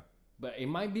 Yeah. But it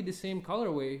might be the same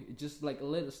colorway, just like a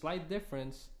little slight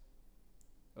difference.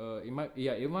 It might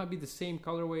be the same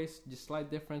colorways, just slight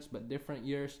difference, but different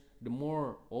years. The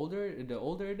older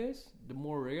it is, the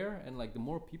more rare, and like the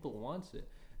more people wants it.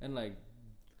 And like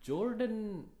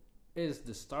Jordan is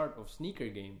the start of sneaker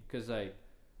game, cause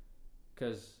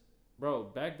bro,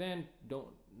 back then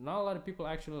not a lot of people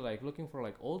actually like looking for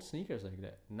like old sneakers like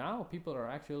that. Now people are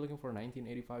actually looking for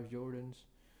 1985 Jordans,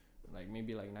 like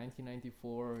maybe like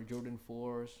 1994 Jordan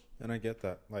 4s. And I get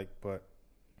that, like, but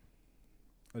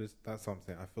that's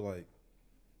something. I feel like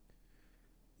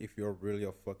if you're really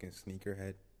a fucking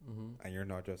sneakerhead and you're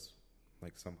not just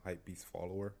like some hype beast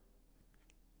follower,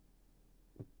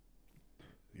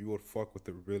 you would fuck with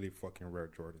the really fucking rare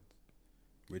Jordans,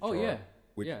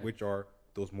 which are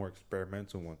those more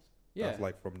experimental ones. Yeah, that's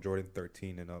like from Jordan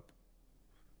 13 and up.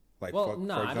 Like, for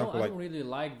example, I don't really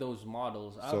like those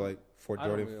models. So like for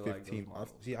Jordan really 15,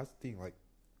 that's the thing. Like,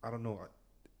 I don't know.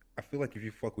 I feel like if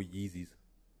you fuck with Yeezys,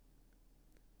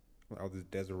 all this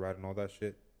desert ride and all that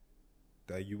shit,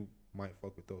 that you might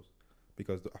fuck with those,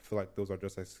 because I feel like those are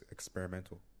just as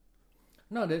experimental.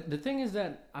 No, the thing is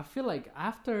that I feel like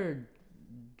after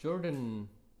Jordan,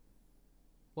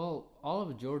 well, all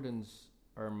of Jordans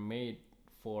are made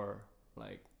for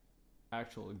like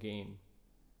actual game,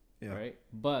 right?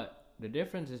 But the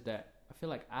difference is that I feel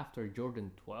like after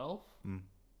Jordan 12,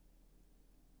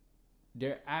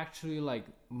 they're actually like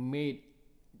made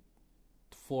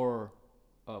for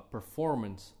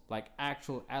performance, like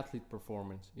actual athlete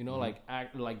performance. You know, like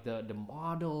the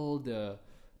model, the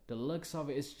looks of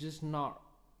it. It's just not.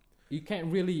 You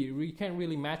can't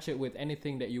really match it with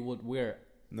anything that you would wear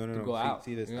to go out.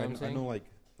 See this? You know I know, like,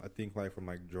 I think like from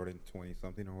like Jordan 20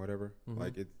 something or whatever,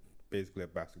 like it's basically a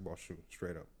basketball shoe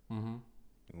straight up.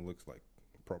 It looks like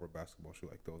a proper basketball shoe,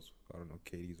 like those, I don't know,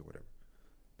 KDs or whatever.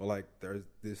 But like there's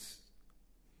this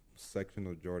section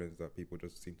of Jordans that people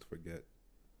just seem to forget.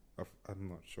 I'm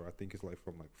not sure. I think it's like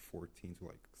from like 14 to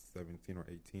like 17 or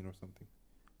 18 or something.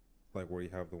 Like where you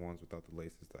have the ones without the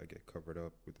laces that get covered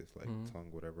up with this like tongue,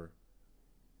 whatever.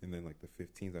 And then like the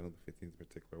 15s, I know the 15s in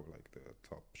particular, where like the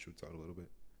top shoots out a little bit.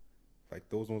 Like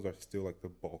those ones are still like the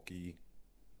bulky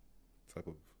type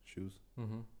of shoes.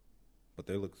 But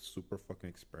they look super fucking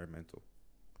experimental.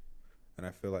 And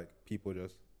I feel like people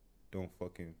just don't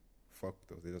fucking fuck with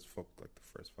those. They just fuck with like the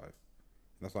first 5. And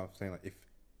that's what I'm saying. Like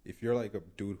if you're like a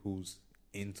dude who's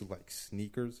into like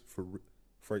sneakers,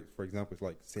 for example, it's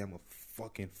like, say I'm a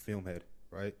fucking film head,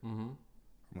 right? I'm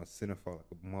a cinephile,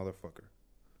 like a motherfucker.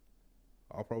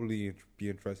 I'll probably be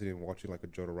interested in watching like a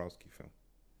Jodorowsky film,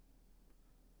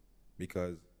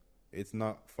 because it's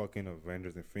not fucking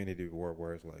Avengers Infinity War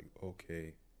where it's like,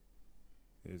 okay,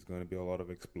 there's gonna be a lot of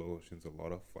explosions, a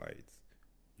lot of fights.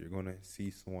 You're gonna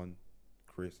see someone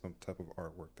create some type of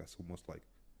artwork that's almost like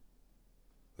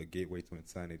a gateway to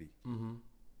insanity.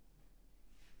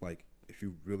 Like, if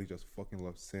you really just fucking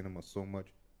love cinema so much,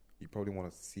 you probably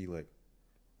want to see like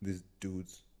this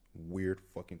dude's weird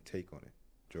fucking take on it,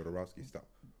 Jodorowsky style.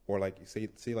 Or like, say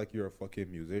like you're a fucking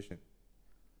musician,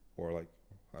 or like,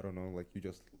 I don't know, like you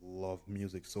just love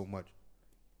music so much,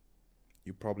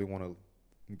 you probably want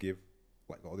to give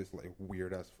like all this like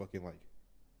weird ass fucking like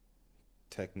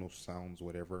techno sounds,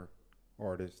 whatever,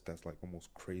 artist that's like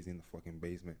almost crazy in the fucking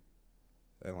basement,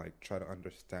 and like try to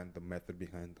understand the method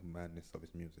behind the madness of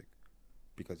his music,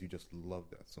 because you just love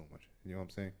that so much. You know what I'm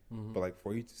saying? But like,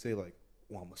 for you to say like,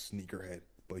 well, I'm a sneakerhead,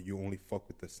 but you only fuck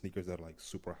with the sneakers that are like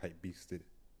super hype beasted,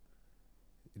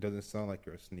 it doesn't sound like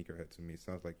you're a sneakerhead to me. It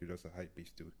sounds like you're just a hype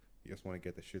beast dude. You just want to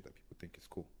get the shit that people think is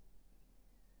cool.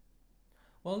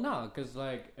 Well, no, because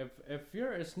like if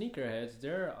you're a sneakerhead,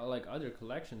 there are like other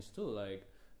collections too. Like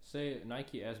say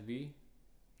Nike SB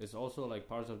is also like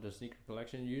part of the sneaker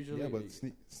collection usually. Yeah, but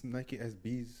Nike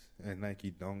SBs and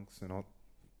Nike Dunks and all,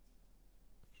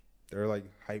 they're like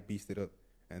hype beasted up,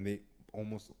 and they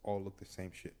almost all look the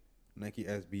same shit. Nike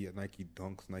SB and Nike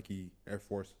Dunks, Nike Air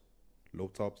Force low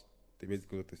tops, they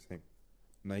basically look the same.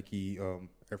 Nike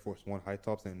Air Force One high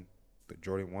tops and the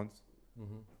Jordan 1s,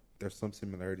 there's some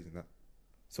similarities in that.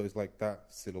 So it's like that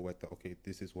silhouette that, okay,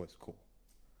 this is what's cool.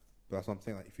 But that's what I'm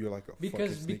saying. Like, if you're like a fucking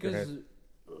sneakerhead,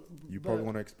 you probably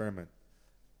want to experiment.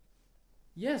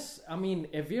 Yes, I mean,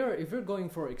 if you're going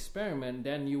for experiment,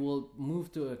 then you will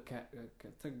move to a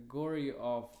category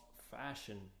of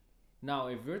fashion. Now,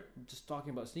 if we're just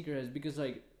talking about sneakerheads, because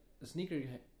like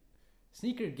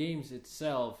sneaker games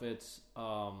itself, it's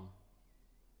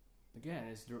again,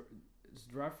 it's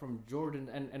derived from Jordan,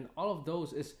 and all of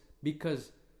those is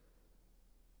because,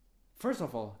 first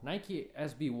of all, Nike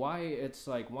SB, why it's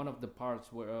like one of the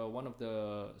parts where one of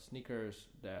the sneakers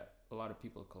that a lot of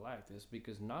people collect is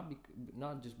because not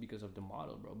just because of the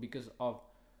model, bro, because of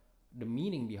the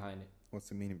meaning behind it. What's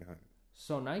the meaning behind it?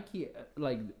 So Nike,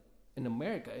 like in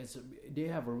America, they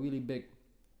have a really big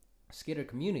skater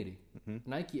community. Mm-hmm.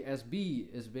 Nike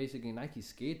SB is basically Nike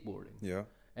skateboarding. Yeah.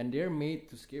 And they're made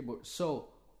to skateboard. So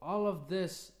all of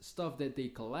this stuff that they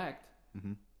collect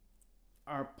mm-hmm.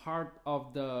 are part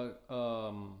of the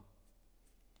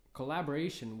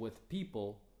collaboration with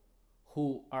people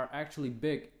who are actually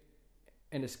big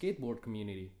in the skateboard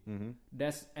community. Mm-hmm.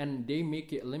 And they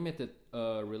make it limited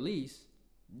release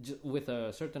with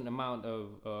a certain amount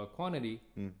of quantity.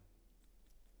 Mm.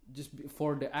 Just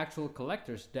for the actual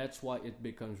collectors. That's why it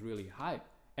becomes really hype.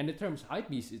 And the term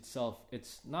hypebeast itself,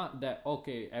 it's not that,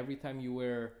 okay, every time you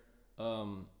wear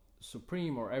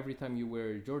Supreme or every time you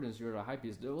wear Jordans, you're a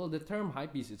hypebeast. Well, the term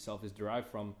hypebeast itself is derived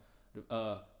from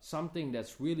something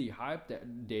that's really hype, that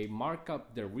they mark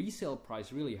up the resale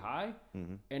price really high,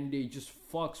 mm-hmm. and they just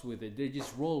fucks with it. They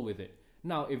just roll with it.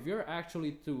 Now, if you're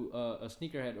actually to a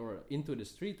sneakerhead or into the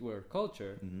streetwear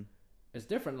culture, mm-hmm. it's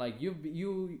different. Like you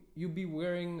be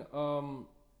wearing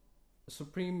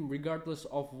Supreme regardless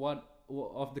of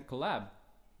of the collab.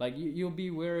 Like you'll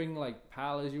be wearing like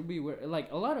Palace. You'll be wearing like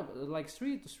a lot of like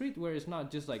streetwear is not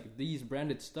just like these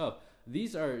branded stuff.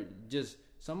 These are just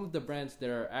some of the brands that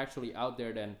are actually out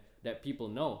there that people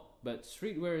know. But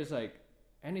streetwear is like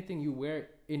anything you wear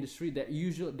in the street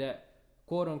that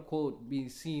quote unquote being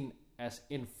seen as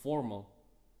informal,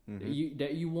 mm-hmm.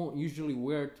 that you won't usually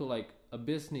wear to like a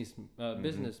business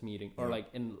mm-hmm. meeting or like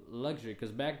in luxury.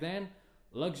 Because back then,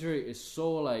 luxury is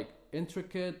so like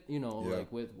intricate,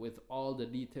 like with all the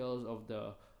details of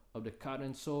the cut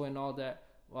and sew and all that.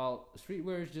 While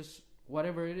streetwear is just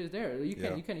whatever it is there. You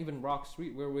can even rock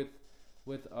streetwear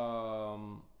with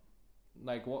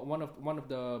like one of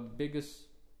the biggest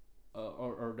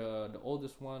or the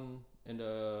oldest one in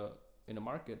the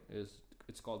market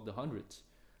it's called the Hundreds.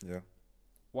 Yeah.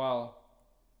 While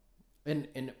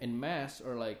in mass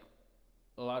or like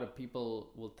a lot of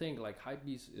people will think like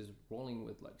hypebeast is rolling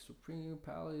with like Supreme,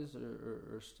 Palace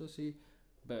or Stussy,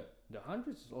 but the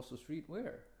Hundreds is also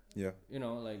streetwear. Yeah.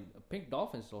 Like Pink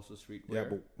Dolphin is also streetwear. Yeah,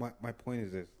 but my point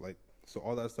is this, like, so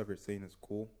all that stuff you're saying is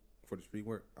cool for the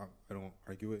streetwear. I don't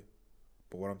argue it.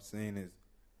 But what I'm saying is,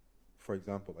 for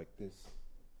example, like this,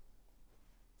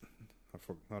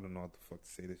 I don't know how the fuck to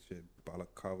say this shit.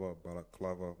 Balaclava,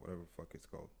 whatever the fuck it's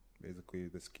called. Basically,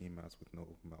 the ski mask with no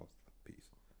mouthpiece.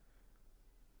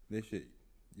 This shit,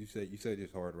 you said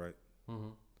it's hard, right? Mm-hmm.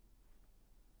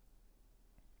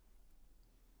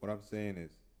 What I'm saying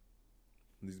is,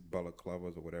 these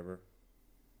balaclavas or whatever,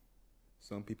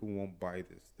 some people won't buy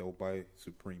this. They'll buy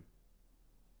Supreme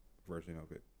version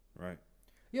of it, right?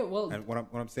 Yeah, well, and what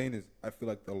I'm saying is, I feel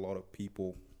like a lot of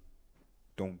people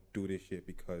don't do this shit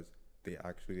because they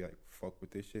actually like fuck with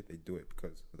this shit. They do it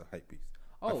because of the hype beast.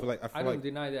 Oh, I don't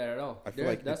deny that at all. I feel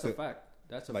like that's a fact.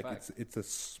 That's a fact. Like it's a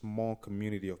small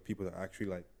community of people that actually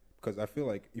like, because I feel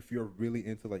like if you're really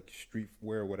into like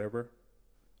streetwear or whatever,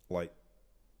 like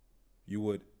you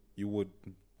would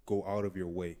go out of your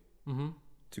way mm-hmm.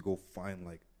 to go find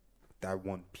like that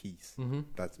one piece mm-hmm.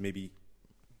 that's maybe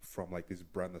from like this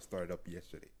brand that started up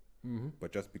yesterday, mm-hmm.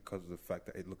 but just because of the fact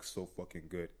that it looks so fucking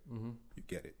good, mm-hmm. you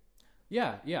get it.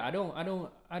 Yeah, I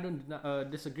don't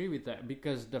disagree with that,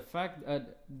 because the fact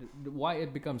why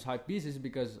it becomes hype beast is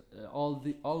because all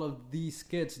of these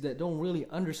kids that don't really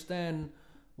understand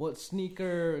what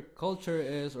sneaker culture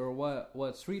is or what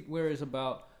streetwear is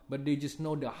about, but they just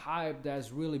know the hype that's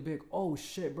really big. Oh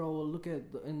shit, bro! Look at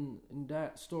in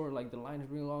that store, like the line is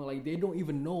really long. Like they don't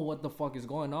even know what the fuck is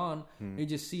going on. They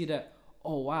just see that.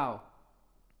 Oh wow.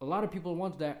 A lot of people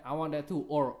want that. I want that too.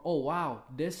 Or, oh, wow,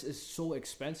 this is so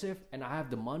expensive and I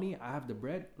have the money, I have the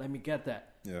bread. Let me get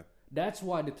that. Yeah. That's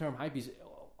why the term hypebeast,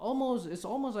 it's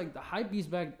almost like the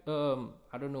hypebeast back,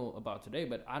 I don't know about today,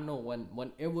 but I know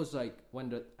when it was like, when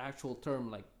the actual term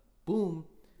like boom.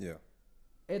 Yeah.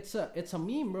 It's a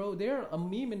meme, bro. They're a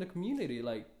meme in the community.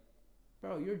 Like,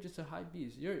 bro, you're just a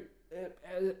hypebeast. You're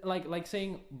like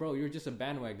saying, bro, you're just a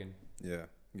bandwagon. Yeah.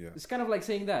 Yeah. It's kind of like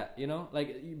saying that,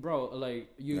 like, bro, like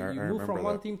you move from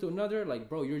one team to another, like,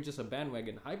 bro, you're just a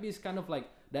bandwagon. Hype is kind of like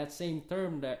that same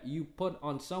term that you put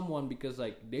on someone because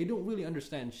like they don't really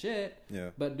understand shit,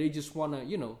 but they just want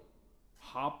to,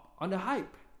 hop on the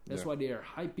hype. That's why they are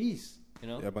hypebeast,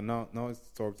 Yeah, but now it's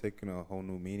sort of taking a whole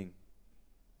new meaning.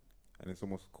 and it's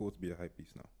almost cool to be a hype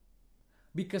beast now.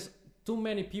 Because too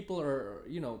many people are,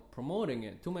 promoting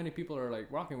it. Too many people are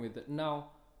like rocking with it. Now,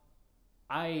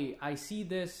 I see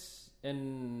this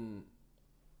in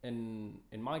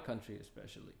my country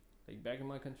especially. Like back in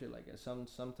my country, like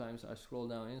sometimes I scroll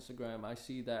down Instagram, I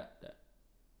see that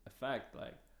effect.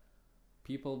 Like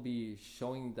people be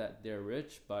showing that they're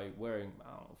rich by wearing,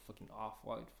 I don't know, fucking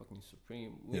Off-White, fucking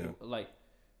Supreme. Like,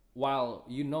 while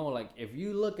like if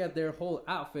you look at their whole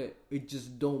outfit, it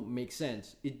just don't make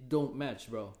sense. It don't match,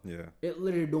 bro. Yeah. It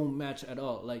literally don't match at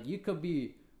all. Like you could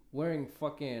be wearing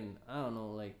fucking, I don't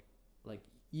know, like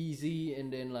Easy,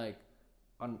 and then like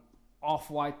an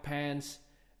Off-White pants,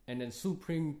 and then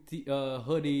Supreme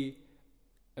hoodie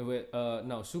with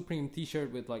Supreme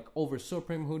t-shirt with like over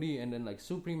Supreme hoodie, and then like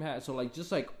Supreme hat. So like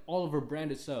just like all of her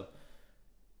branded stuff.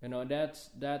 That's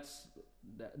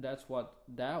what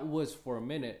that was for a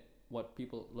minute. What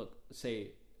people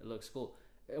say it looks cool.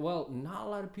 Well, not a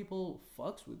lot of people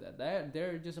fucks with that.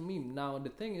 They're just a meme. Now the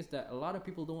thing is that a lot of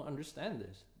people don't understand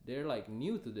this. They're like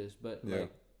new to this, but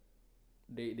like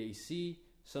they see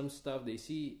some stuff. They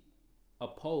see a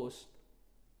post,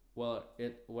 where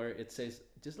it says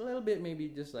just a little bit, maybe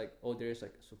just like, oh, there's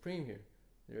like Supreme here.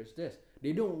 There's this.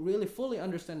 They don't really fully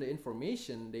understand the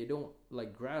information. They don't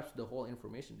like grasp the whole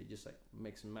information. They just like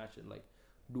mix and match it, like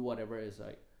do whatever is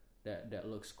like that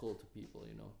looks cool to people,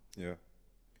 Yeah.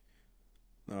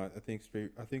 No, I think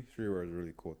streetwear is a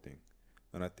really cool thing,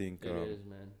 and I think it is,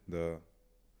 man. The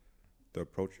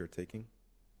approach you're taking,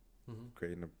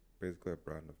 creating basically a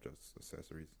brand of just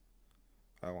accessories.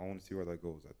 I want to see where that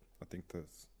goes. I think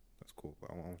that's cool, but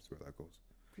I want to see where that goes.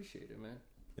 Appreciate it, man.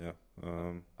 Yeah.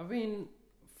 I mean,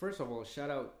 first of all, shout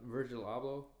out Virgil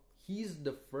Abloh. He's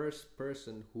the first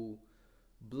person who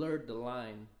blurred the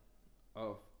line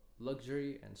of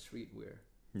luxury and streetwear.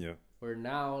 Yeah. Where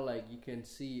now, like, you can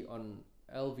see on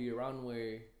LV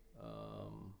runway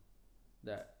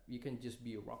that you can just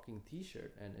be rocking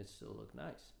t-shirt and it still look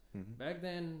nice. Back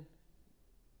then,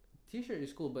 t-shirt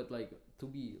is cool, but like to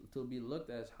be looked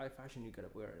as high fashion, you gotta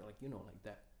wear like like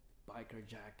that biker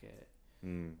jacket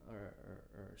or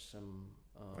some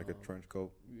like a trench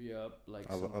coat. Yep, like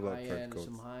I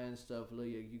some high end stuff. Like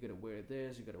you gotta wear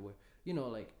this. You gotta wear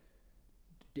like.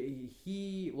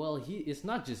 It's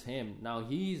not just him. Now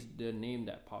he's the name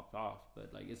that popped off,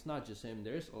 but like it's not just him.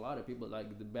 There's a lot of people like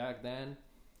back then,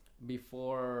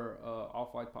 before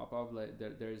Off-White popped off. Like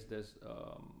there's this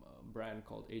brand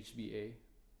called HBA.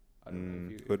 I don't know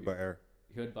if you Hood by Air.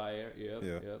 Hood by Air.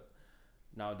 Yep.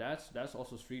 Now that's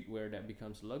also streetwear that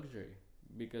becomes luxury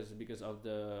because of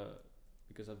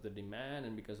the demand,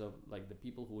 and because of like the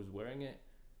people who is wearing it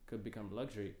could become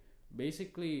luxury.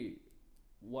 Basically,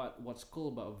 what's cool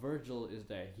about Virgil is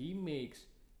that he makes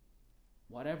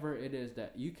whatever it is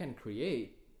that you can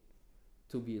create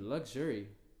to be luxury,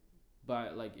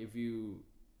 but like if you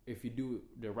do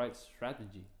the right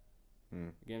strategy. You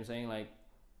know what I'm saying? Like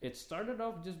it started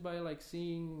off just by like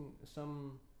seeing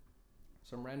some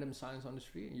random signs on the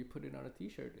street and you put it on a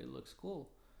t-shirt, it looks cool.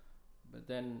 But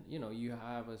then you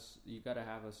gotta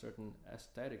have a certain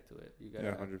aesthetic to it. You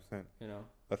gotta 100%.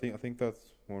 I think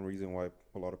that's one reason why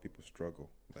a lot of people struggle.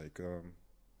 Like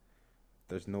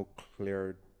there's no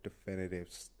clear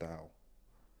definitive style.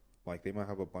 Like they might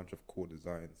have a bunch of cool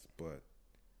designs, but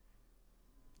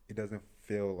it doesn't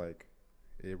feel like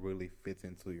it really fits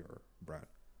into your brand.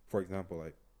 For example,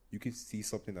 like you can see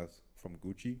something that's from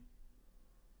Gucci.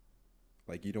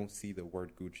 Like you don't see the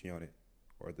word Gucci on it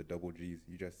or the double G's.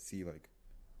 You just see like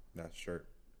that shirt,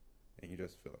 and you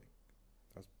just feel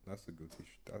like that's a Gucci.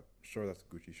 I'm sure that's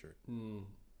a Gucci shirt.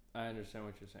 I understand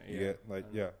what you're saying. You get like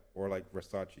or like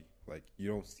Versace. Like you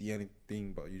don't see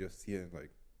anything, but you just see it and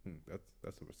like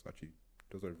that's a Versace.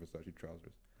 Those are Versace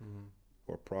trousers,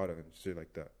 or Prada and shit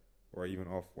like that, or even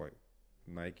Off-White,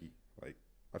 Nike. Like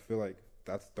I feel like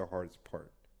that's the hardest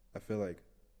part. I feel like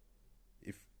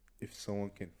if someone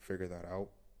can figure that out,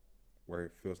 where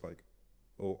it feels like,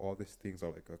 oh, all these things are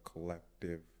like a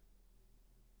collective.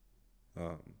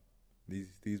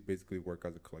 These basically work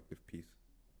as a collective piece.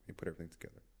 You put everything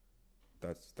together.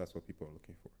 That's what people are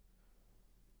looking for.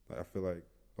 Like, I feel like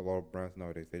a lot of brands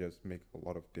nowadays, they just make a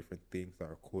lot of different things that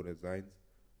are cool designs,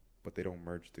 but they don't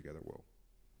merge together well,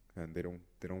 and they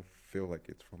don't feel like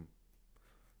it's from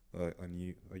a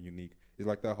unique. It's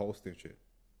like that Holston shit.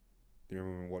 Do you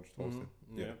remember when we watched Holston?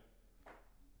 Yeah.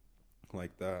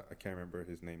 Like that. I can't remember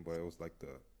his name, but it was like the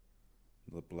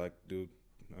black dude,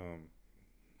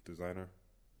 designer.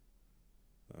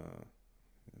 And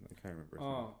I can't remember his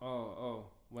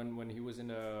name. When he was in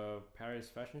the Paris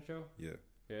fashion show. Yeah.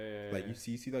 Yeah. Like you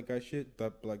see that guy shit,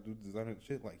 that black dude designer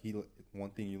shit. Like one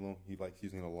thing he likes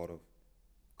using a lot of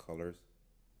colors,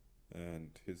 and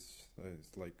his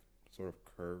like sort of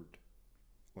curved,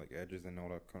 like edges and all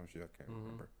that kind of shit. I can't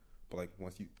remember. But like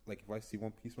once you like, if I see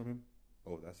one piece from him,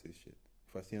 oh, that's his shit.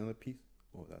 If I see another piece,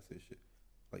 oh, that's his shit.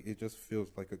 Like it just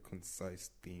feels like a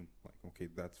concise theme. Like, okay,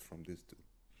 that's from this dude.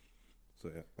 So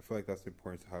yeah, I feel like that's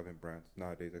important to have in brands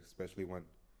nowadays, especially when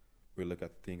we look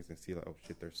at things and see like, oh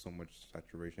shit, there's so much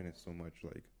saturation and so much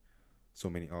like so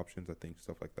many options. I think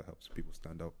stuff like that helps people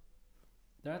stand out.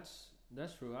 That's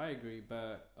true. I agree,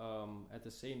 but at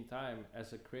the same time,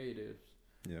 as a creative,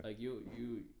 like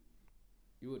you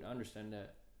would understand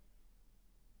that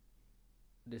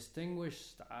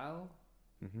distinguished style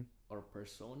or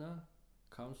persona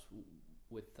comes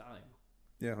with time.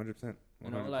 Yeah, 100%. You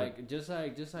know, like just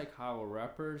like how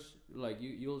rappers, like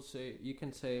you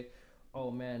can say,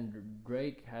 oh man,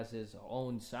 Drake has his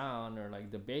own sound, or like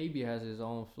the Baby has his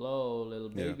own flow, Lil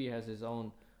Baby has his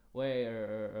own way,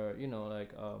 or you know,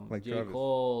 like J. Travis.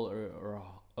 Cole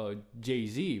or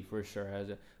Jay-Z for sure has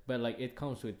it. But like it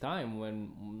comes with time.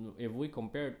 When if we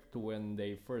compare it to when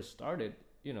they first started,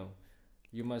 you know,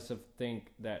 you must have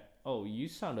think that, oh, you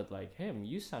sounded like him.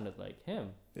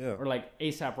 Yeah. Or like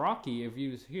A$AP Rocky, if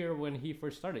you hear when he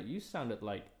first started, you sounded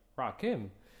like Rakim.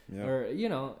 Yeah. Or, you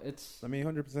know, it's... I mean,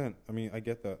 100%. I mean, I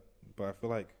get that. But I feel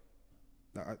like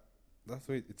that's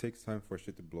why it takes time for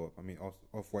shit to blow up. I mean,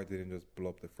 Off-White didn't just blow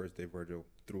up the first day Virgil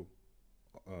threw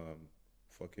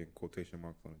fucking quotation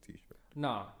marks on a t-shirt.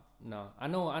 No. I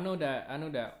know that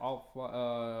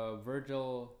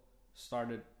Virgil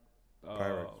started...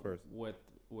 Pyrex first. With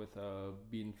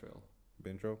Bean Trail.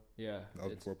 Bean Trail? Yeah. That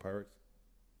was before Pyrex?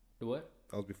 The what?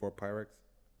 That was before Pyrex?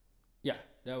 Yeah,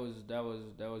 that was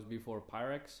before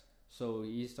Pyrex. So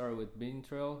he started with Bean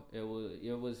Trail. It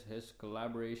was his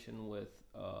collaboration with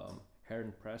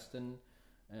Heron Preston.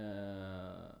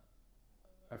 I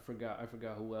forgot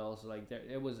who else. Like there,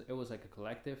 it was like a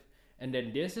collective. And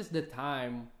then this is the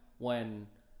time when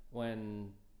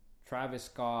Travis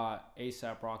Scott,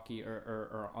 A$AP Rocky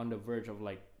are on the verge of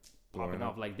like popping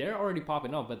up. Like they're already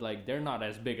popping up, but like they're not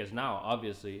as big as now,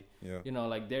 obviously. Yeah. You know,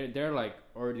 like they're like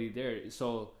already there.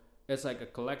 So it's like a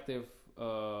collective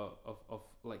of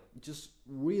like just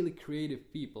really creative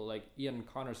people, like Ian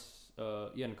Connor, if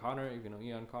you know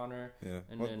Ian Connor. Yeah.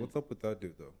 And what's up with that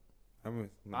dude though?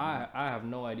 I have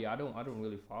no idea. I don't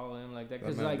really follow him like that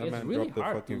because like it's really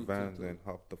hard to. That man dropped the fucking Vans and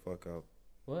hopped the fuck out.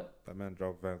 What? That man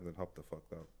dropped Vans and hopped the fuck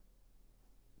out.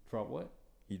 Drop what?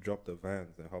 He dropped the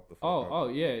Vans and hopped the fuck out. Oh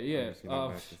yeah.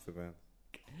 The Vans.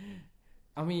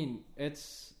 I mean,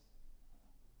 it's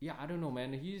I don't know,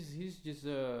 man. He's just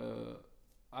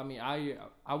I mean, I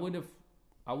would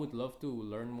love to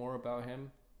learn more about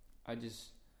him.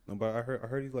 No, but I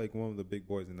heard he's like one of the big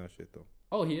boys in that shit though.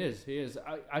 Oh, he is.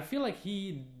 I feel like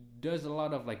he does a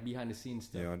lot of like behind the scenes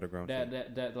stuff. Yeah, underground.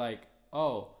 That like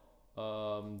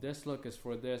this look is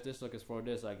for this look is for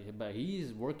this, like, but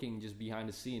he's working just behind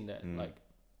the scene that like,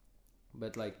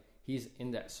 but like he's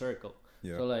in that circle.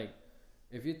 Yeah. So like,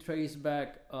 if you trace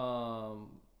back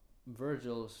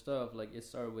Virgil stuff, like it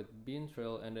started with Bean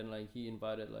Trail, and then like he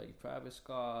invited like Travis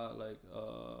Scott, like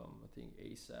I think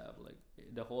A$AP, like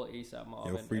the whole A$AP mob.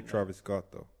 Yo, free Travis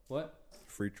Scott though. What?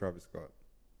 Free Travis Scott.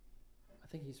 I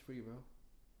think he's free, bro.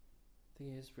 I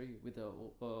think he is free with the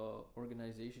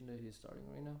organization that he's starting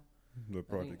right now. The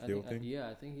Project Hill thing.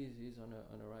 I think he's on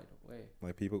the right way.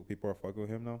 Like people are fucking with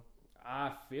him now.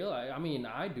 I feel like, I mean,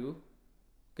 I do,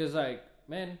 cause like,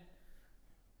 man,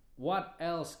 what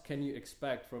else can you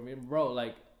expect from him, bro?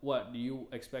 Like, what do you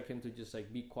expect him to just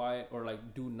like be quiet or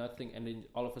like do nothing and then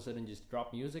all of a sudden just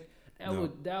drop music?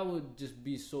 That would just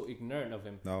be so ignorant of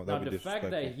him. No, now the fact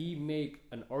that he make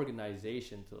an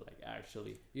organization to like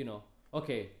actually, you know,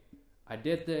 okay, I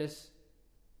did this,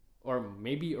 or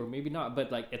maybe not,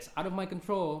 but like it's out of my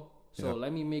control. So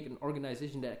let me make an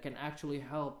organization that can actually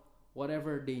help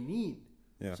whatever they need.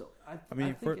 Yeah. So I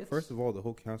mean, first of all, the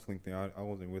whole canceling thing, I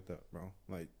wasn't with that, bro.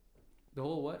 Like the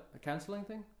whole what? A canceling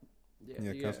thing?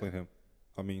 Yeah, canceling him.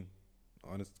 I mean,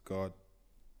 honest to God,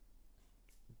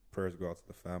 prayers go out to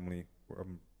the family.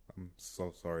 I'm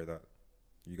so sorry that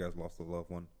you guys lost a loved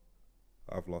one.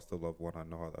 I've lost a loved one. I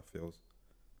know how that feels.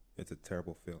 It's a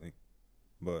terrible feeling,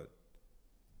 but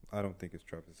I don't think it's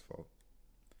Travis' fault.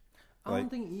 I don't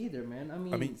think either, man. I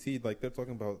mean, see, like they're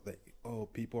talking about like, oh,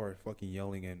 people are fucking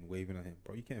yelling and waving at him,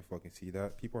 bro. You can't fucking see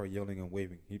that. People are yelling and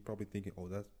waving. He's probably thinking, oh,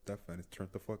 that fan is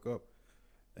turned the fuck up,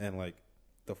 and like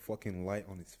the fucking light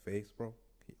on his face, bro.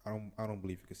 I don't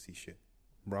believe you can see shit,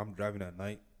 bro. I'm driving at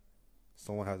night.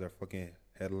 Someone has their fucking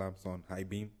headlamps on high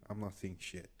beam. I'm not seeing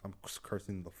shit. I'm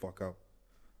cursing the fuck out.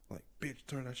 Like, bitch,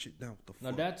 turn that shit down. What the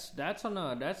fuck?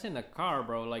 No, that's in a car,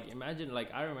 bro. Like, imagine,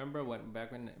 like, I remember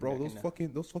back when. Bro,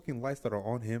 those fucking lights that are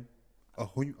on him, a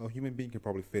human being can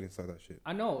probably fit inside that shit.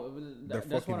 I know.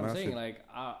 That's what I'm saying. Like,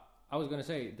 I was gonna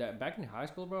say that back in high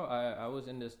school, bro. I was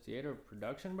in this theater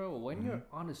production, bro. When you're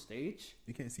on the stage,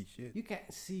 you can't see shit. You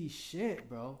can't see shit,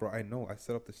 bro. Bro, I know. I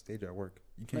set up the stage at work.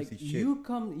 You can't see shit. You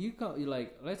come.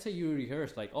 Like, let's say you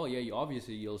rehearse. Like, oh yeah,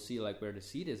 you'll see like where the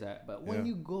seat is at. But when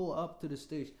you go up to the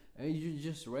stage and you're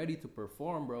just ready to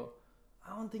perform, bro,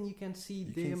 I don't think you can see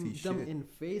them in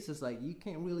faces. Like, you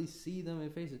can't really see them in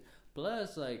faces.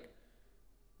 Plus, like,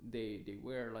 they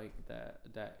wear like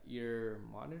that ear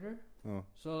monitor. Oh.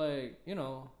 So, like, you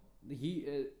know,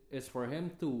 it's for him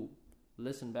to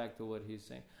listen back to what he's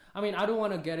saying. I mean, I don't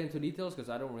want to get into details because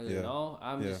I don't really know.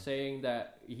 I'm just saying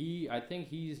that I think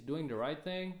he's doing the right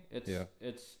thing.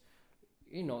 It's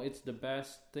you know, it's the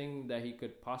best thing that he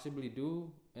could possibly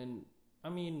do. And I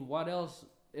mean, what else?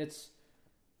 It's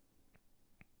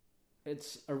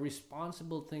a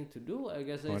responsible thing to do. I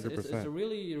guess it's a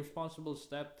really responsible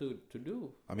step to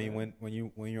do. I mean,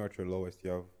 when you're at your lowest,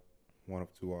 you have one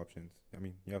of two options. I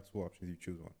mean, you have two options. You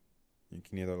choose one. You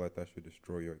can either let that shit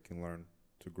destroy you, or you can learn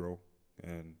to grow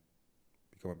and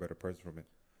become a better person from it.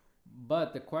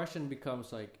 But the question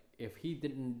becomes, like, if he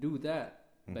didn't do that,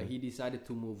 but he decided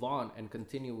to move on and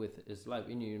continue with his life,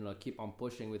 and you know, keep on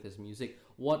pushing with his music,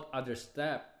 what other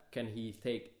step can he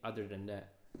take other than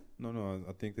that? No,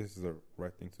 I think this is the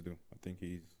right thing to do. I think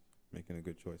he's making a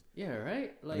good choice. Yeah,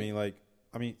 right? Like,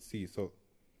 see, so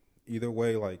either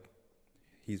way, like,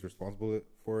 he's responsible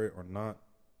for it or not,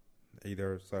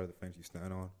 either side of the fence you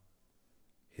stand on,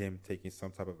 him taking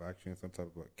some type of action, some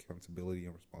type of accountability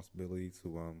and responsibility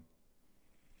to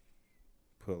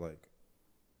put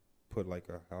like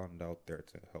a hand out there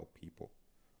to help people.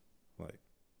 Like,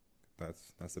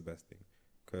 that's the best thing.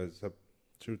 Because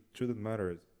truth of the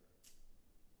matter is,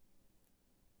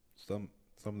 some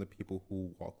of the people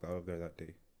who walked out of there that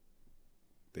day,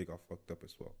 they got fucked up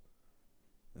as well.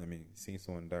 I mean, seeing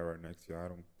someone die right next to you, I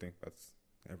don't think that's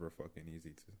ever fucking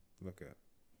easy to look at.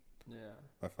 Yeah.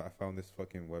 I found this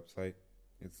fucking website.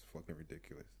 It's fucking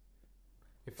ridiculous.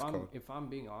 If I'm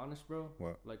being honest, bro.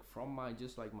 What? Like, from my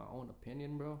own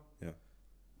opinion, bro. Yeah.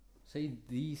 Say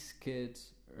these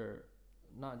kids, or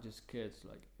not just kids,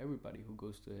 like everybody who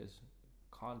goes to his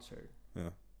concert. Yeah.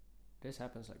 This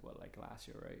happens like last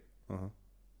year, right? Uh-huh.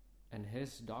 And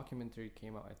his documentary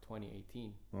came out in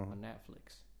 2018 on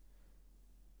Netflix.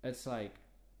 It's like,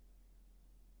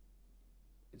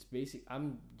 it's basic.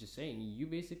 I'm just saying, you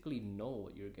basically know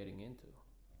what you're getting into.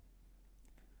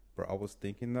 Bro, I was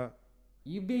thinking that.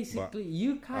 You basically,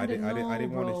 you kind of know, I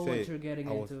didn't bro, want to say what you're getting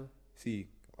into. See,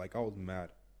 like, I was mad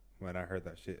when I heard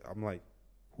that shit. I'm like,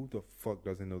 who the fuck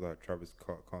doesn't know that Travis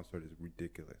Scott concert is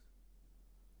ridiculous?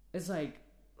 It's like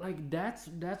that's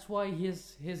why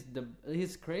he's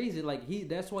crazy. Like,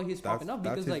 that's why he's popping up,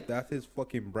 because that's his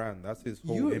fucking brand. That's his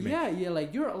whole image. Yeah.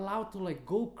 Like, you're allowed to like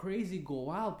go crazy, go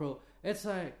wild, bro. It's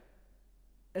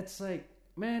like,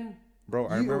 man. Bro,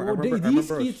 I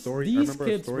remember a story.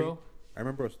 I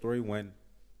remember a story when,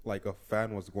 like, a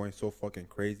fan was going so fucking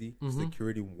crazy,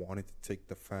 security wanted to take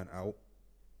the fan out,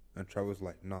 and Travis was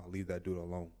like, "Nah, leave that dude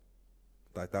alone."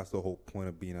 Like, that's the whole point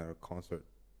of being at a concert,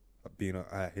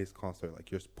 at his concert.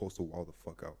 Like, you're supposed to wow the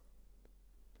fuck out.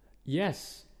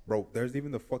 Yes, bro. There's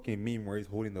even the fucking meme where he's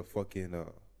holding the fucking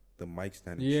the mic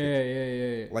stand. And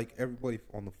shit. Yeah. Like, everybody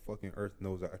on the fucking earth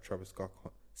knows that a Travis Scott.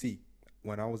 See,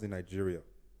 when I was in Nigeria,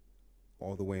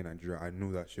 all the way in Nigeria, I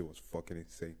knew that shit was fucking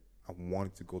insane. I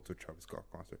wanted to go to a Travis Scott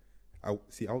concert. I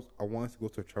wanted to go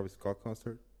to a Travis Scott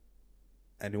concert,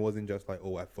 and it wasn't just like,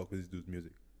 oh, I fuck with this dude's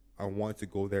music. I wanted to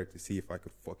go there to see if I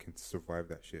could fucking survive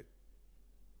that shit.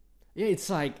 Yeah, it's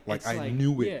like I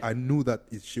knew it. Yeah. I knew that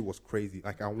this shit was crazy.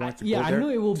 Like, I wanted to go there. Yeah, I knew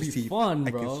it will be fun,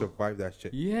 bro. I can survive that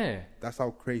shit. Yeah, that's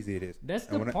how crazy it is. That's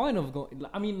the point of going.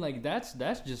 I mean, like, that's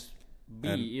just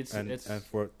it's and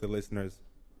for the listeners,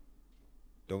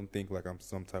 don't think like I'm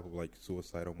some type of like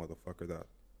suicidal motherfucker that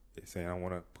is saying I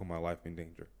want to put my life in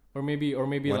danger. Or maybe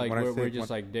we're just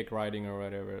like dick riding or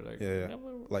whatever. Like, yeah.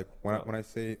 Like, when I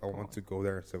say I want to go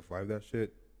there and survive that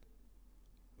shit,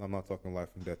 I'm not talking life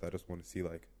and death. I just want to see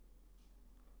like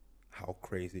how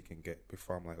crazy it can get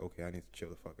before I'm like, okay, I need to chill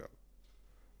the fuck out.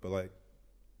 But like,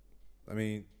 I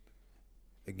mean,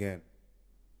 again,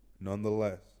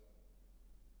 nonetheless,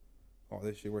 all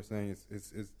this shit we're saying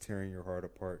is tearing your heart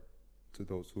apart to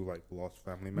those who like lost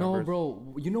family members. No,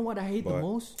 bro. You know what I hate the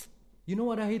most? You know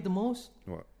what I hate the most?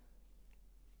 What?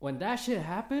 When that shit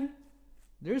happened,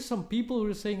 there's some people who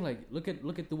are saying like, look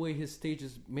at the way his stage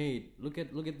is made. Look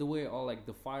at the way all like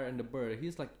the fire and the bird.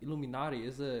 He's like Illuminati.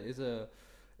 Is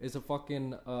is a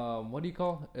fucking what do you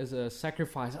call? Is a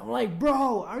sacrifice. I'm like,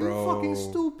 bro, are you fucking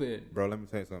stupid? Bro, let me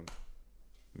tell you something.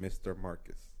 Mr.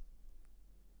 Marcus.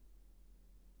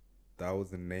 That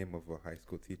was the name of a high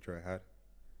school teacher I had.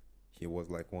 He was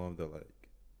like one of the like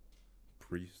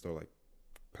priests or like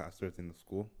pastors in the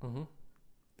school. Mm-hmm.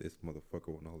 This motherfucker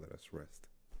will not let us rest.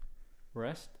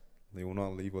 Rest? They will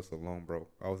not leave us alone, bro.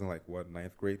 I was in like what,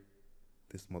 9th grade?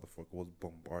 This motherfucker was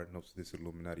bombarding us with this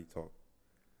Illuminati talk.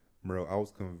 Bro, I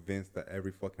was convinced that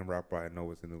every fucking rapper I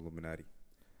know is in the Illuminati.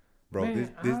 Bro,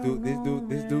 man,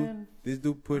 this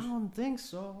dude push. I don't think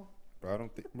so. Bro, I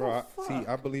don't think. Bro,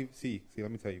 I believe. See.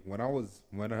 Let me tell you. When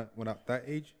I that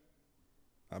age,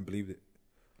 I believed it.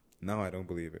 Now I don't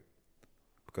believe it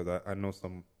because I know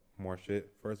some more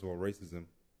shit. First of all, racism.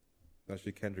 That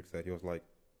shit Kendrick said. He was like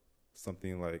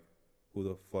something like, "Who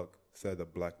the fuck said the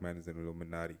black man is in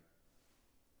Illuminati?"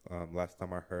 Last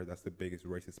time I heard, that's the biggest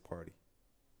racist party.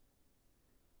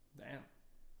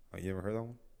 Damn. You ever heard that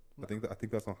one? No. I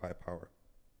think that's on High Power.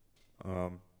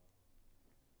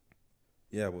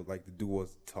 Yeah, but like the dude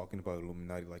was talking about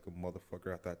Illuminati like a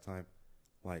motherfucker at that time,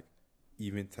 like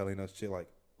even telling us shit like,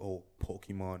 "Oh,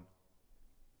 Pokemon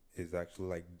is actually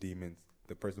like demons."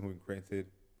 The person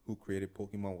who created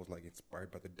Pokemon was like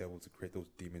inspired by the devil to create those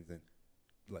demons and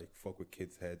like fuck with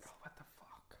kids' heads. Bro, what the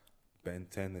fuck? Ben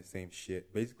 10, the same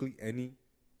shit. Basically, any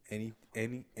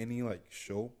like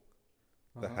show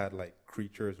that had like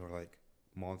creatures or like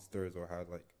monsters or had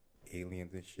like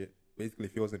aliens and shit. Basically,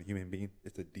 if it wasn't a human being,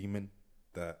 it's a demon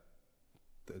that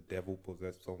the devil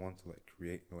possessed someone to like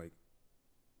create and like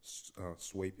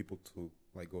sway people to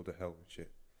like go to hell and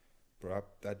shit. Bro,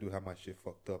 that dude had my shit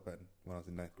fucked up when I was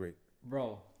in 9th grade.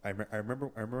 Bro, I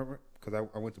remember because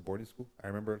I went to boarding school. I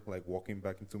remember like walking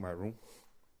back into my room,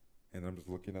 and I'm just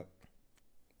looking up.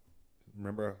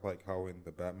 Remember like how in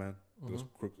the Batman, those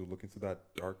crooks would look into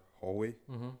that dark hallway,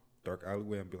 dark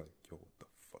alleyway, and be like, "Yo, what the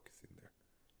fuck is in there?"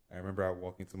 I remember I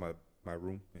walked into my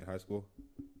room in high school.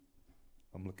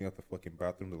 I'm looking at the fucking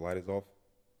bathroom. The light is off.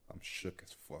 I'm shook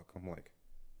as fuck. I'm like,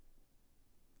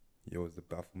 "Yo, is the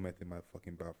Baphomet in my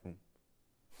fucking bathroom?"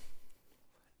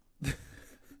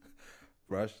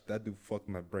 Rush, that dude fucked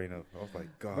my brain up. I was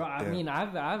like, God bro, damn. I mean,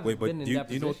 I've been in that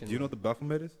position. Do you know what the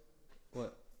Baphomet is?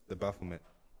 What? The Baphomet.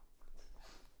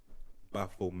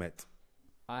 Baphomet.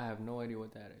 I have no idea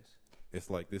what that is. It's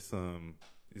like this.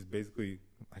 It's basically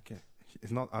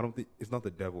It's not. I don't think it's not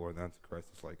the devil or the Antichrist.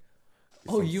 It's like.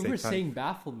 Oh, you were saying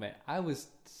Baphomet. I was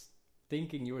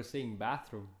thinking you were saying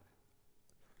bathroom.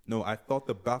 No, I thought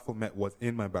the Baphomet was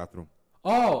in my bathroom.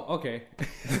 Oh, okay.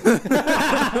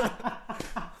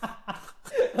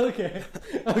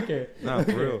 Okay. Nah,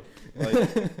 for real.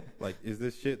 Like, is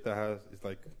this shit that it's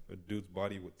like a dude's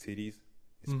body with titties?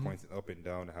 It's pointed up and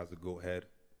down. It has a goat head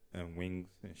and wings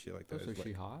and shit like that. So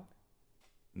she hot?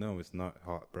 No, it's not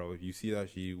hot, bro. If you see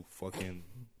that, you fucking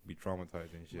be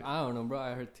traumatized and shit. I don't know, bro.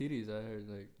 I heard titties. I heard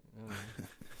like, I don't know.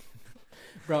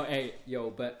 Bro, hey,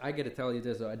 yo, but I gotta tell you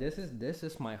this though. This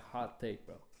is my hot take,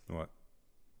 bro. What?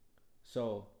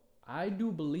 So I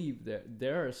do believe that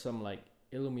there are some like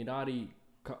Illuminati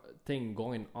thing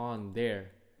going on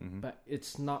there, but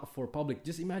it's not for public.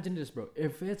 Just imagine this, bro.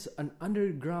 If it's an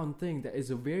underground thing that is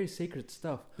a very sacred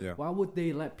stuff, why would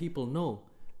they let people know?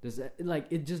 Does that, like,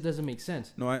 it just doesn't make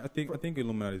sense. No, I think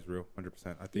Illuminati is real,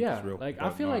 100%. I think it's real. Like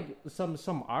I feel like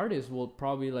some artists will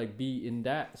probably like be in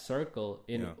that circle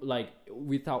like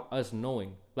without us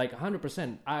knowing. Like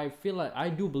 100%. I feel like I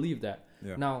do believe that.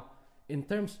 Yeah. Now, in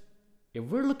terms, if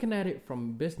we're looking at it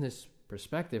from business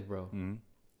perspective, bro,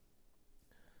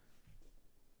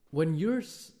 when you're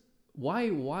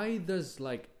why does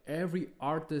like every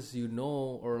artist you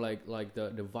know or like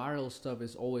the viral stuff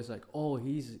is always like, oh,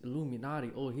 he's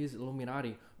Illuminati,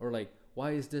 or like,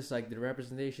 why is this like the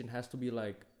representation has to be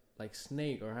like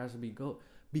snake or has to be goat?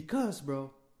 Because,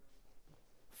 bro,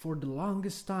 for the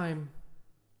longest time,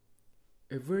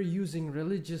 if we're using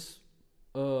religious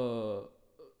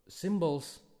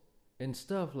symbols and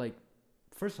stuff, like,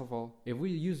 first of all, if we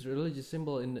use religious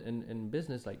symbol in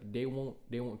business, like they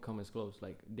won't come as close.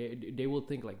 Like they will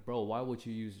think like, bro, why would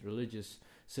you use religious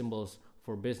symbols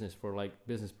for business, for like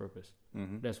business purpose?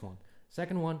 That's one.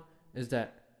 Second one is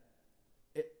that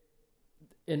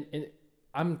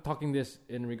I'm talking this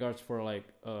in regards for like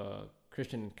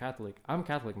Christian and Catholic. I'm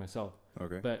Catholic myself.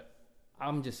 Okay. But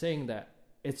I'm just saying that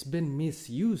it's been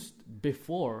misused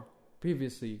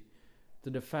previously to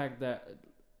the fact that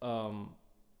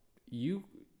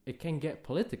it can get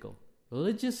political.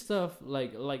 Religious stuff,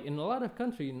 like in a lot of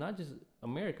countries, not just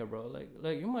America, bro.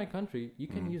 Like in my country, you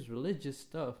can use religious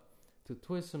stuff to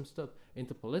twist some stuff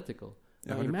into political.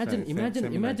 Yeah,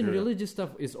 imagine religious stuff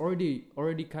is already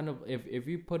kind of, if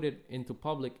you put it into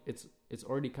public, it's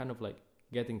already kind of like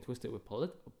getting twisted with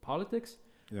politics.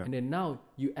 Yeah. And then now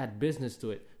you add business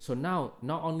to it. So now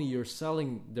not only you're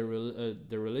selling the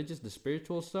religious, the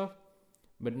spiritual stuff,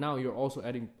 but now you're also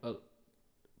adding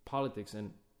politics,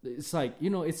 and it's like,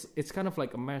 it's kind of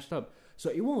like a mashed up. So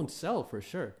it won't sell for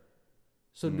sure.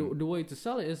 So the way to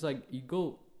sell it is like you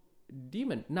go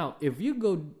demon. Now if you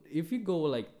go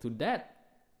like to that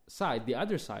side, the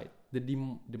other side, the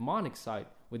demonic side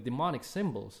with demonic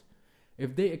symbols,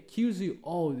 if they accuse you,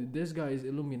 oh, this guy is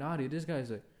Illuminati, this guy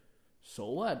is like, so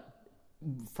what?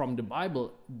 From the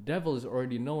Bible, devil is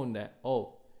already known that,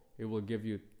 oh, it will give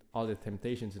you all the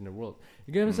temptations in the world.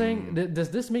 You get what I'm saying? Does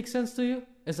this make sense to you?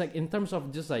 It's like in terms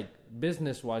of just like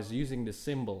business wise using the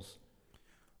symbols.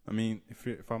 I mean,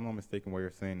 if I'm not mistaken, what you're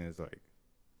saying is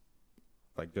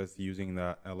like just using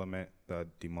that element,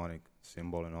 that demonic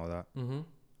symbol and all that. Mm-hmm.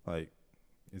 Like,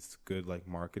 it's good like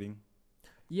marketing.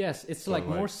 Yes, it's like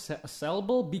more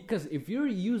sellable, because if you're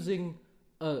using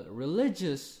a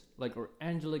religious, like, or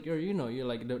angelic, or you're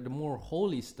like the more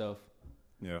holy stuff,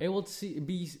 yeah, it will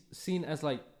be seen as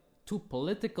like too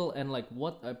political, and like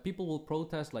what people will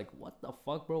protest, like, what the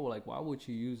fuck, bro? Like, why would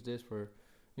you use this for,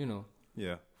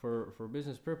 yeah, for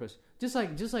business purpose? Just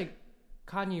like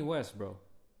Kanye West, bro.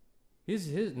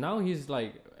 His now he's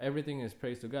like, everything is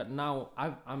praise to God. Now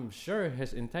I'm sure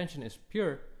his intention is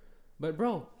pure, but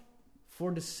bro,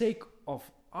 for the sake of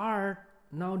art,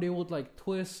 now they would like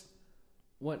twist.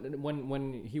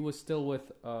 When he was still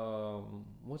with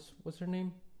what's her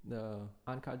name, the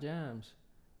Uncut Jams,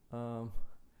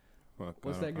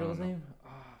 what's that girl's name?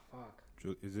 Fuck.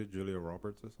 Is it Julia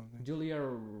Roberts or something? Julia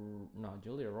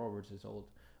Roberts is old.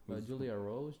 Julia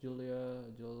Rose,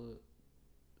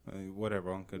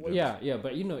 whatever, Uncle. Well, yeah,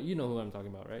 but you know who I'm talking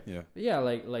about, right? Yeah. But yeah,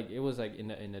 like it was like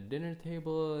in a dinner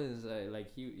table. Is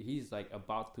like he's like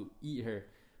about to eat her.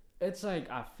 It's like,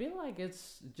 I feel like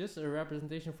it's just a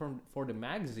representation for the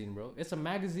magazine, bro. It's a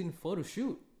magazine photo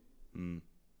shoot.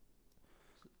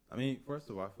 I mean, first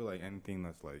of all, I feel like anything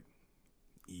that's like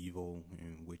evil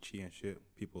and witchy and shit,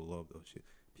 people love those shit.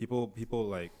 People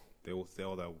like, they will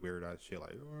sell that weird ass shit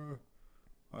like,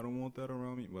 I don't want that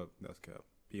around me, but that's cap.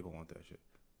 People want that shit.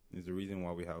 There's a reason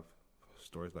why we have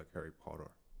stories like Harry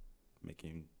Potter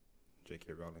making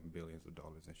J.K. Rowling billions of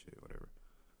dollars and shit, whatever.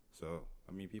 So,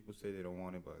 I mean, people say they don't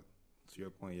want it, but to your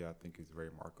point, yeah, I think it's very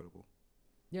marketable.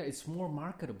 Yeah, it's more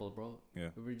marketable, bro. Yeah.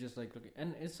 We're just like looking,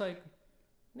 and it's like,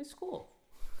 it's cool.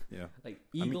 Yeah. Like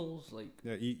eagles,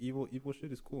 yeah, evil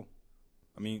shit is cool.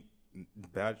 I mean,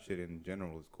 bad shit in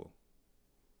general is cool.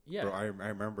 Yeah. Bro, I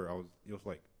remember it was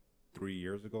like 3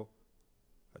 years ago.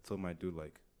 I told my dude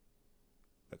like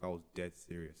I was dead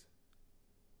serious.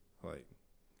 Like,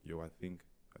 yo, I think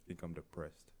I'm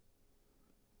depressed.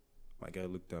 My guy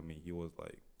looked at me. He was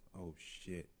like, "Oh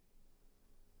shit,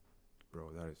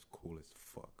 bro, that is cool as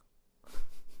fuck."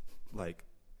 Like,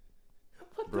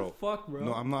 what bro, the fuck, bro?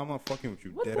 No, I'm not fucking with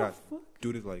you. What Dead the ass. Fuck?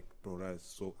 Dude is like, bro, that is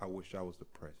so. I wish I was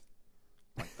depressed.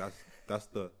 Like that's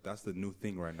the new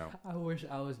thing right now. I wish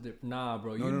I was Nah,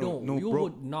 bro. You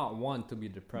would not want to be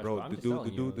depressed. Bro,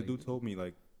 the dude told me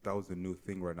like that was the new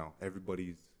thing right now.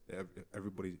 Everybody's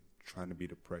trying to be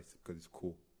depressed because it's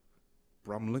cool.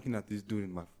 Bro, I'm looking at this dude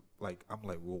in my. Like, I'm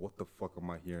like, well, what the fuck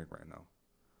am I hearing right now?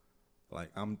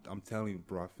 Like, I'm telling you,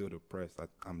 bro, I feel depressed.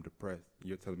 I'm depressed.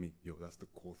 You're telling me, yo, that's the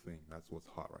cool thing. That's what's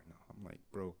hot right now. I'm like,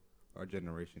 bro, our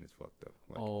generation is fucked up.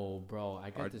 Like, oh, bro, I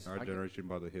got this. Our generation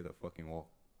about to hit a fucking wall.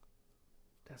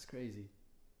 That's crazy.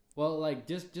 Well, like,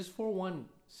 just for one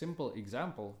simple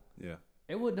example. Yeah.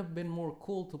 It would have been more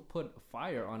cool to put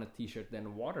fire on a t-shirt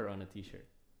than water on a t-shirt.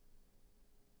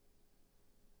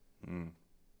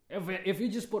 If you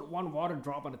just put one water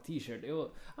drop on a t-shirt,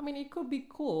 it could be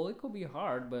cool, it could be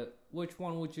hard, but which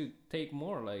one would you take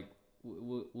more? Like,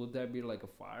 would that be like a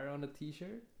fire on a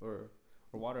t-shirt or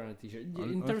water on a t-shirt?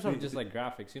 In terms of just like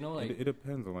graphics, like it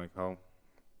depends on like how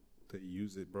to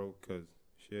use it, bro. Cause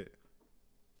shit,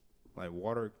 like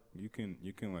water, you can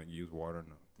like use water,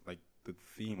 like the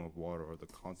theme of water or the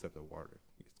concept of water.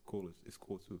 It's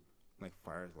cool too. Like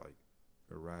fire is like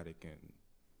erratic and.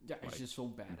 Yeah, it's just so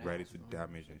bad. Ready to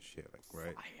damage and shit, like,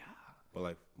 right? Fire. But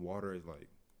like water is like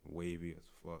wavy as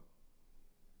fuck.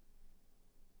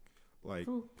 Like,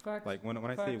 facts. Like when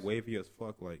I say wavy as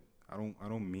fuck, like I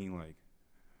don't mean like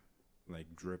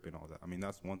drip and all that. I mean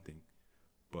that's one thing,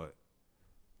 but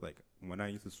like when I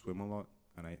used to swim a lot,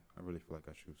 and I really feel like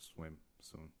I should swim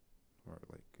soon, or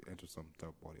like enter some type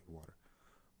of body of water.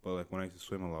 But like when I used to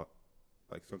swim a lot,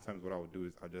 like sometimes what I would do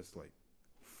is I just like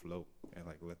float and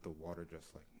like let the water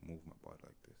just like move my body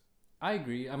like this. I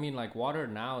agree. I mean, like water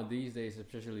now these days,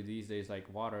 especially these days,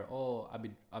 like water. Oh,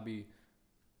 I'll be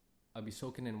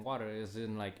soaking in water. Is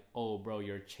in like, oh, bro,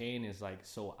 your chain is like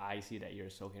so icy that you're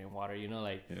soaking in water. You know,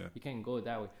 like you can't go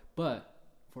that way. But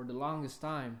for the longest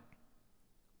time,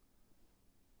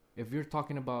 if you're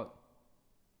talking about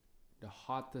the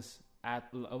hottest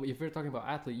if you're talking about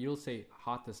athlete, you'll say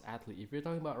hottest athlete. If you're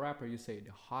talking about rapper, you say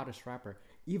the hottest rapper.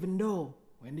 Even though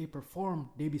when they perform,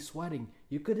 they be sweating.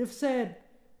 You could have said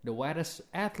the wettest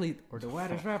athlete or the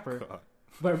wettest rapper. God.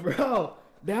 But bro,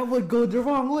 that would go the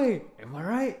wrong way. Am I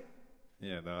right?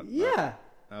 Yeah,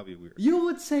 that'd be weird. You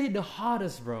would say the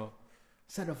hottest, bro,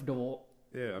 instead of the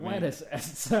wettest.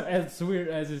 As weird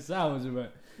as it sounds,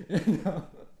 but no,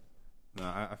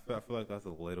 I feel like that's a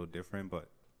little different,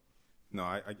 but no,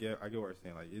 I get what you're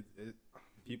saying. Like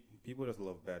people just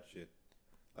love bad shit.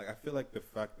 Like I feel like the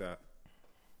fact that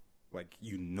like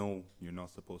you're not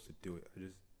supposed to do it.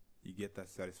 You get that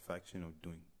satisfaction of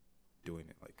doing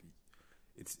it. Like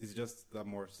it's just that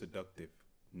more seductive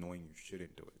knowing you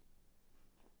shouldn't do it.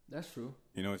 That's true.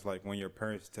 You know, it's like when your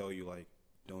parents tell you like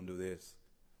don't do this.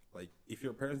 Like if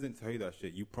your parents didn't tell you that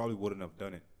shit, you probably wouldn't have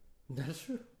done it. That's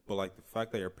true. But like the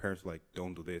fact that your parents like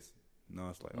don't do this. No,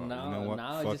 it's like, now, you know what?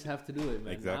 Now I just have to do it,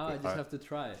 man. Exactly. Now I just have to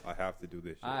try it. I have to do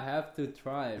this shit. I have to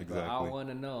try it, exactly. Bro. I want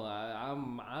to know.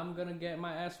 I'm gonna get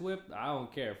my ass whipped. I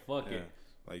don't care. Fuck it.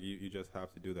 Like you just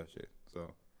have to do that shit. So,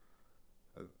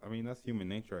 I mean, that's human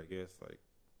nature, I guess. Like,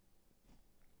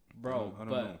 bro. I don't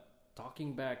but know.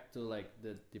 Talking back to like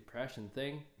the depression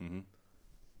thing, mm-hmm.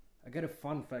 I got a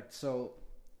fun fact. So,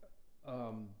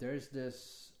 there's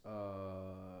this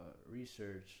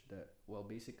research that, well,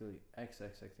 basically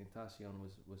XXXTentacion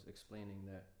was explaining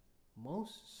that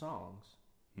most songs,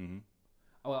 mm-hmm.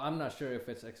 well, I'm not sure if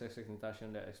it's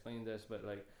XXXTentacion that explained this, but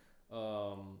like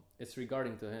it's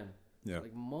regarding to him. Yeah.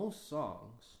 Like most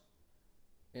songs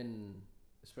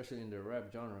especially in the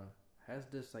rap genre has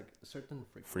this like certain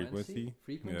frequency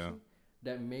yeah.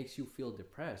 that makes you feel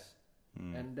depressed.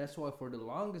 And that's why for the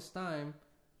longest time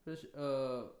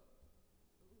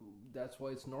that's why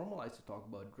it's normalized to talk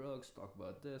about drugs, talk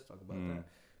about this, talk about that,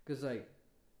 because like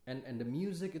and the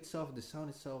music itself, the sound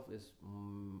itself is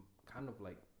kind of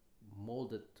like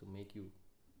molded to make you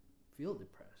feel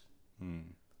depressed.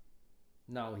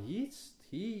 Now he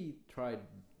tried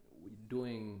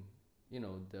doing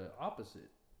the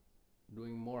opposite,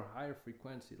 doing more higher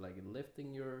frequency, like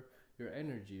lifting your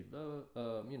energy,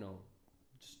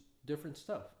 just different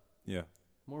stuff,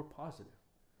 more positive.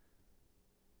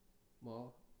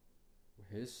 Well,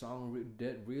 his song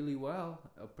did really well.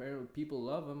 Apparently people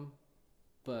love him,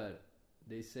 but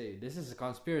they say this is a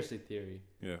conspiracy theory.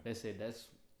 They say that's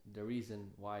the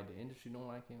reason why the industry don't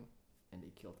like him, and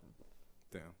they killed him.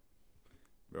 Damn,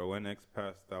 bro. When X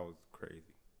passed, that was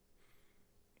crazy.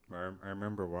 I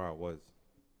remember where I was.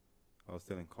 I was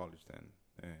still in college then,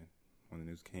 and when the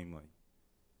news came, like,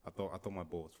 I thought my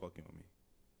boy was fucking with me.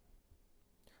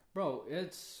 Bro,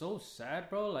 it's so sad,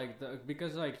 bro. Like,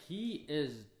 because like he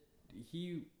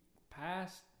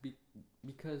passed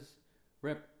because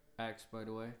Rep X, by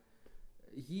the way,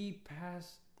 he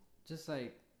passed just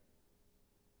like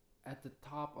at the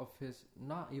top of his,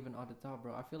 not even at the top,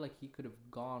 bro. I feel like he could have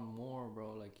gone more,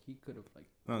 bro. Like he could have like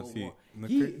more.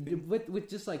 With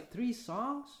just like 3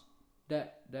 songs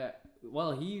that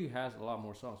well, he has a lot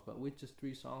more songs, but with just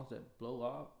 3 songs that blow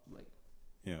up, like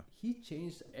he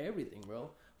changed everything,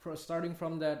 bro. Starting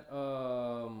from that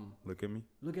Look at Me,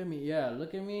 Look at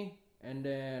Me, and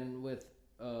then with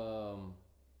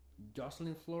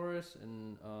Jocelyn Flores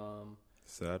and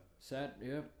Sad,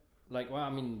 yep. Like, well, I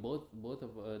mean, both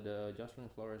of the Jocelyn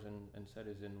Flores and Sad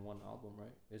is in one album,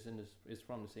 right? It's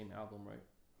from the same album, right?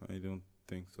 I don't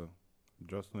think so.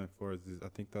 Jocelyn Flores I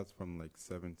think that's from like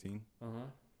 17.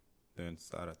 Then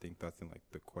Sad, I think that's in like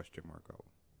the Question Mark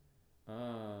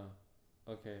album.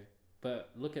 Okay.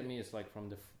 But Look at Me is like from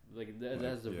that's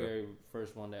the very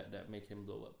first one that made him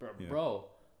blow up, bro.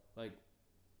 Like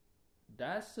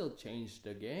that still changed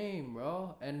the game,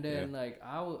 bro. And then like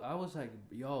I was like,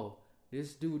 yo,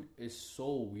 this dude is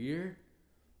so weird.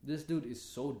 This dude is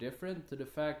so different, to the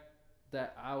fact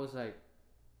that I was like,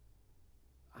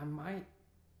 I might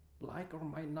like or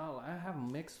might not. I have a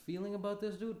mixed feeling about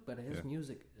this dude, but his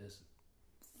music is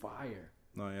fire.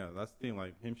 No, yeah, that's the thing.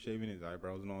 Like him shaving his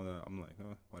eyebrows and all that, I'm like,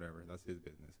 whatever, that's his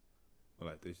business. But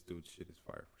like this dude's shit is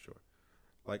fire for sure.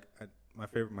 Like my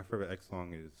favorite X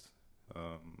song is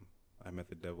I Met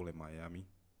the Devil in Miami.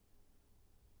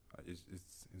 It's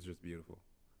just beautiful.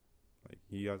 Like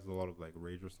he has a lot of like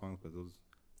rager songs, but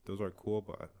those are cool.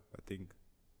 But I think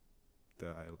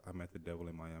that I Met the Devil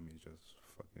in Miami is just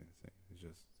fucking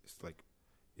insane. It's like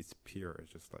it's pure.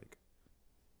 It's just like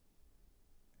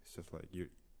it's just like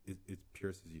it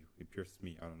pierces you. It pierces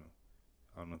me. I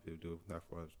don't know if it'll do that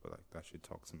for others, but like that shit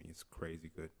talks to me. It's crazy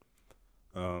good.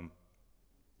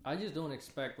 I just don't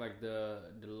expect like the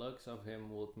looks of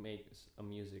him will make a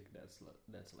music that's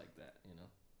like that, you know.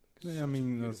 Yeah, I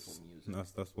mean that's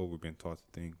what we've been taught to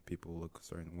think. People look a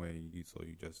certain way, so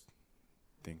you just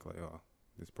think like, oh,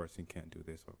 this person can't do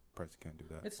this or person can't do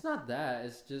that. It's not that.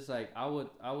 It's just like I would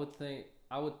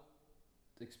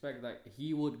expect like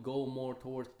he would go more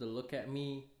towards the look at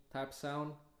me type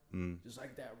sound, just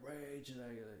like that rage,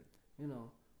 like you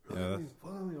know,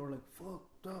 follow me, or like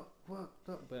fucked up.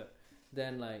 But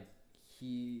then like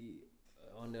he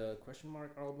on the Question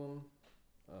Mark album,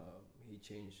 he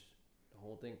changed the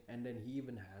whole thing, and then he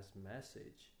even has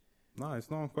message. Nah,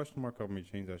 it's not on Question Mark album. He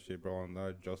changed that shit, bro. On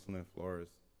that Jocelyn Flores.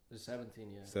 The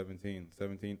 17, yeah.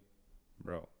 17,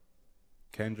 bro.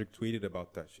 Kendrick tweeted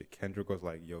about that shit. Kendrick was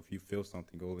like, "Yo, if you feel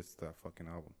something, go listen to that fucking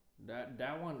album."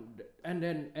 That one, and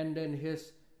then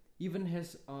his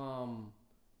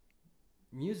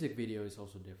music video is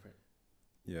also different.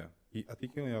 Yeah, I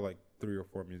think he only had like 3 or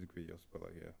 4 music videos, but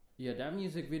like yeah. Yeah, that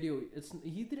music video,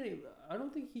 he didn't. I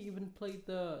don't think he even played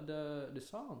the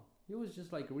song. He was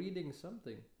just like reading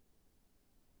something.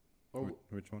 Or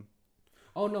which one?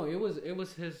 Oh no, it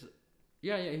was his.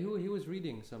 Yeah, he was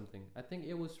reading something. I think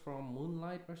it was from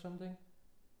Moonlight or something.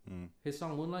 His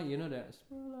song Moonlight, you know that.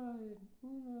 Moonlight.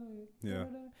 Yeah.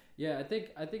 Yeah, I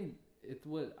think it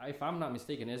was. If I'm not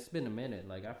mistaken, it's been a minute.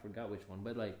 Like I forgot which one,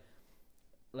 but like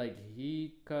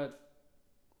he cut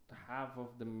half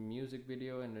of the music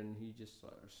video and then he just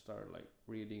started like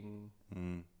reading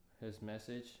his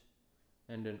message,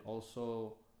 and then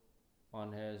also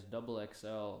on his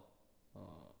XXL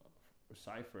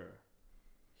cipher,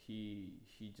 he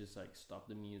just like stopped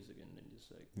the music and then just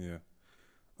like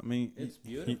I mean it's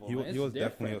beautiful. He was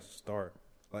definitely a star.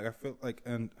 Like I feel like,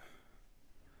 and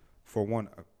for one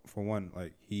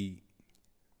like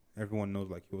everyone knows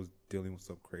like he was dealing with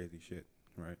some crazy shit,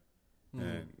 right?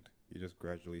 And he just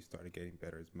gradually started getting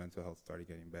better. His mental health started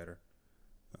getting better.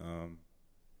 And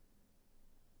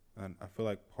I feel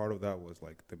like part of that was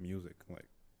like the music, like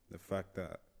the fact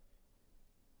that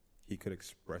he could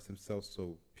express himself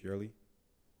so purely,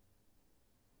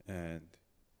 and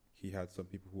he had some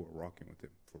people who were rocking with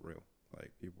him for real.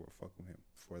 Like people were fucking with him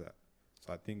for that.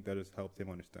 So I think that just helped him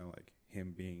understand like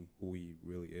him being who he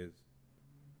really is.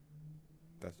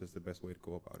 That's just the best way to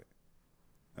go about it.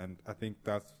 And I think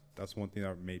that's one thing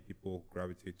that made people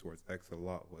gravitate towards X a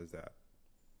lot, was that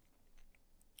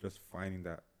just finding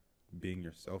that being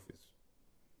yourself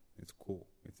is cool.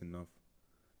 It's enough.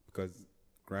 Because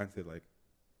granted, like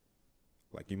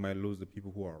you might lose the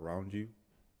people who are around you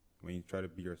when you try to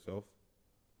be yourself,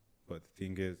 but the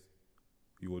thing is,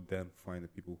 you will then find the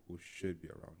people who should be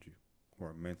around you, who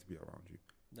are meant to be around you.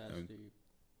 That's deep.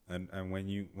 And when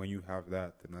you have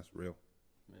that, then that's real.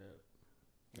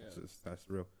 Yeah. That's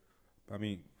real. I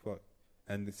mean, fuck.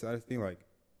 And the saddest thing, like,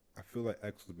 I feel like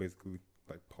X was basically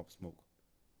like Pop Smoke.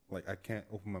 Like, I can't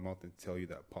open my mouth and tell you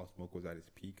that Pop Smoke was at his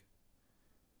peak,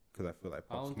 because I feel like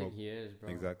Pop Smoke. I don't think he is, bro.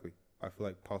 Exactly. I feel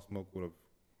like Pop Smoke would have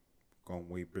gone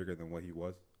way bigger than what he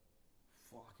was.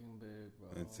 Fucking big, bro.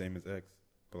 And same as X.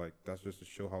 But like, that's just to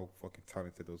show how fucking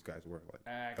talented those guys were. Like,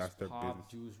 X, that's their Pop,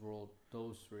 business. Juice WRLD,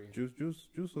 those three.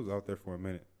 Juice was out there for a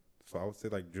minute, so I would say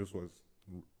like Juice was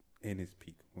in his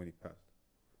peak when he passed.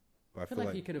 But I feel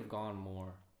like he could have gone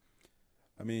more.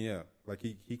 I mean, yeah, like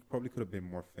he probably could have been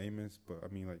more famous, but I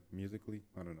mean, like musically,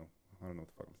 I don't know what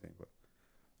the fuck I'm saying,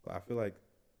 but I feel like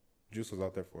Juice was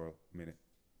out there for a minute.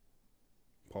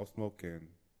 Pop Smoke and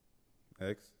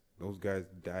X, those guys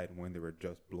died when they were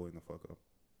just blowing the fuck up.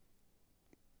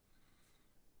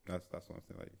 That's what I'm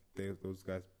saying. Like those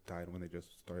guys died when they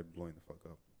just started blowing the fuck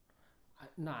up.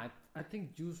 I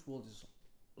think Juice WRLD is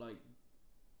like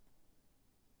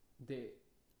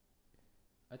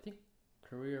I think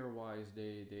career-wise, they're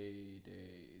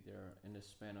in the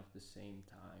span of the same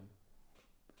time,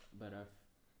 but I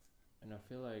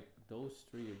feel like those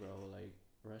three, bro, like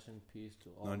rest in peace to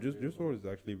all. No, Juice WRLD is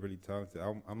actually really talented.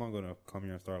 I'm not gonna come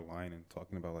here and start lying and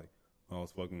talking about like, oh, I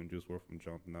was fucking with Juice WRLD from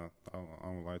jump. Nah, I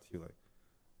don't lie to you. Like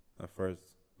at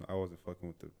first, I wasn't fucking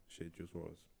with the shit Juice WRLD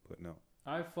was putting out.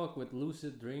 I fuck with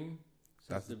Lucid Dream since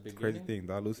That's the beginning. Crazy thing.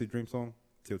 That Lucid Dream song,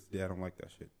 till today, I don't like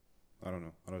that shit. I don't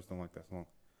know. I just don't like that song.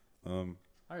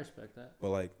 I respect that. But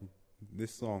like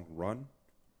this song, Run,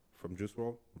 from Juice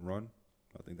WRLD, Run,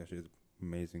 I think that shit is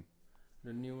amazing.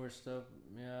 The newer stuff,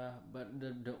 yeah, but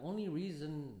the only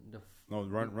reason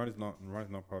Run is not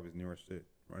part of his newer shit.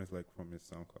 Run is like from his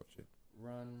SoundCloud shit.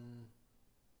 Run,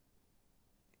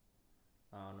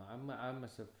 I don't know. I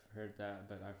must have heard that,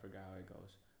 but I forgot how it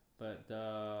goes. But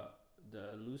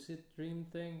lucid dream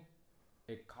thing,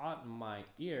 it caught my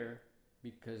ear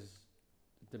because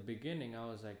at the beginning I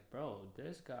was like, bro,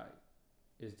 this guy,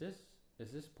 is this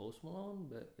Post Malone?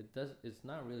 But it's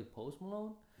not really Post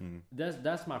Malone.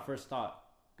 That's my first thought,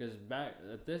 because back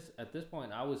at this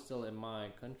point I was still in my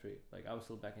country, like I was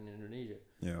still back in Indonesia.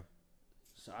 Yeah.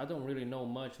 So I don't really know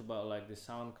much about like the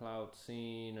SoundCloud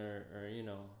scene or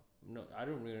no, I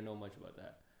don't really know much about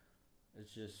that.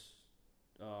 It's just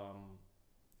a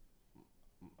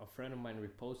friend of mine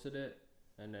reposted it,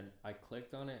 and then I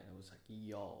clicked on it and it was like,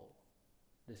 yo,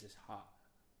 this is hot.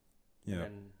 Yeah.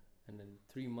 And then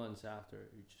 3 months after,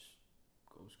 it just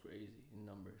goes crazy in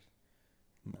numbers.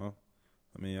 Well,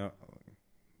 I mean,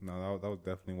 no, that was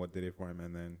definitely what did it for him.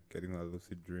 And then getting that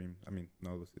lucid dream. I mean,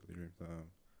 not lucid dreams.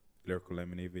 Lyrical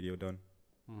Lemonade video done.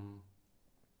 Mm-hmm.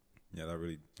 Yeah, that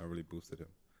really boosted him.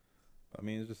 I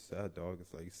mean, it's just sad, dog.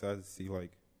 It's like sad to see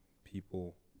like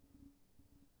people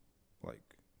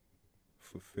like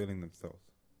fulfilling themselves,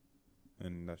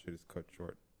 and that shit is cut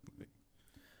short. Like,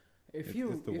 if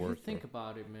you think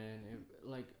about it, man,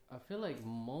 I feel like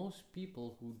most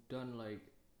people who done like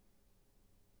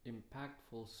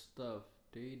impactful stuff,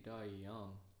 they die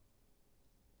young.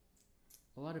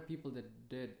 A lot of people that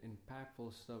did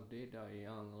impactful stuff, they die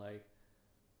young. Like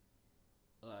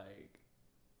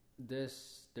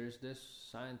there's this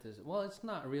scientist. Well, it's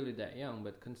not really that young,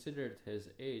 but considered his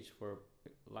age for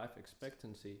life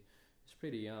expectancy, it's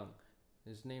pretty young.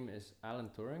 His name is Alan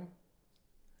Turing.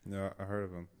 Yeah, I heard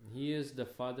of him. He is the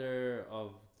father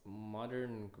of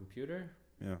modern computer.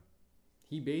 Yeah.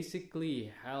 He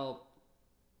basically helped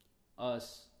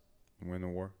us win the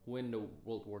World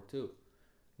War II.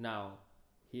 Now,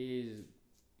 he's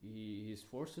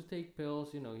forced to take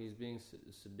pills. He's being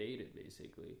sedated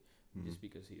basically, just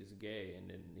because he is gay, and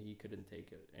then he couldn't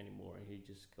take it anymore, and he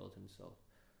just killed himself.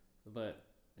 But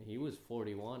he was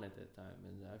 41 at that time,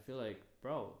 and I feel like,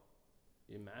 bro,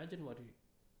 imagine what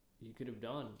he could have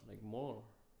done, like more.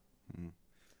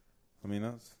 I mean,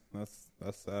 that's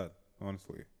sad,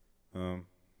 honestly.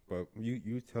 But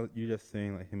you just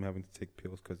saying like him having to take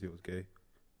pills because he was gay.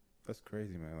 That's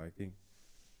crazy, man. I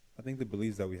think the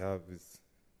beliefs that we have is,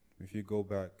 if you go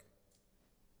back,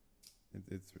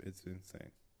 it's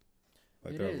insane.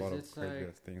 Like there are a lot of crazy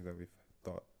ass things that we've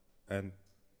thought, and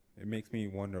it makes me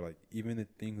wonder. Like even the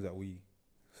things that we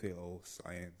say, oh,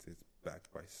 science is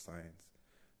backed by science.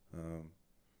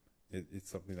 It's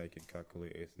something that you can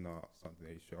calculate. It's not something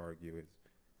that you should argue.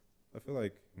 I feel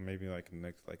like maybe like in the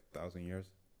next like 1,000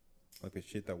 years, like the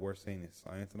shit that we're saying is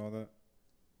science and all that,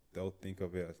 they'll think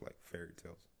of it as like fairy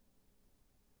tales.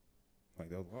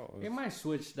 Like it might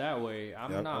switch that way.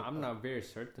 I'm not very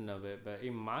certain of it, but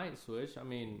it might switch. I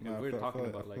mean, if we're talking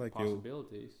about like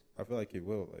possibilities. I feel like it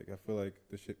will. Like I feel like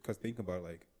the shit. Cause think about it,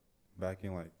 like back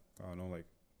in like I don't know, like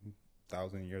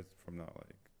 1,000 years from now,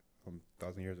 like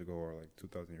 1,000 years ago or like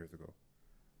 2,000 years ago,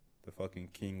 the fucking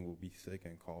king will be sick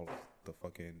and call the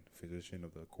fucking physician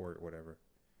of the court, or whatever,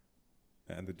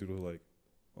 and the dude will like,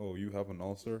 oh, you have an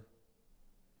ulcer.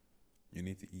 You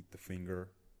need to eat the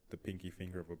pinky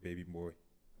finger of a baby boy,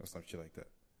 or some shit like that.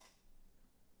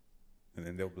 And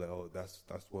then they'll be like, oh, that's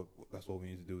what we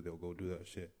need to do. They'll go do that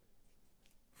shit.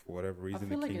 For whatever reason, I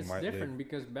feel the like king might it's different live,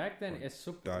 because back then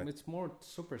it's more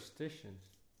superstition.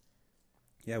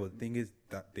 Yeah, but the thing is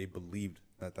that they believed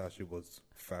that shit was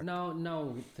fact.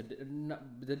 No,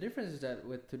 the difference is that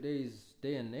with today's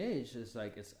day and age, is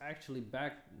like it's actually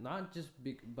backed not just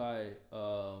by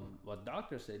what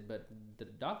doctors said, but the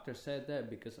doctor said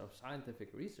that because of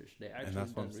scientific research. They actually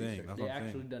done research. They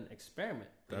actually done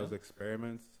experiment. Those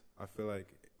experiments, I feel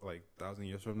like 1,000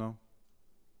 years from now,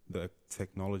 the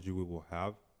technology we will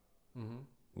have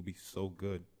will be so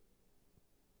good.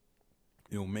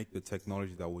 It'll make the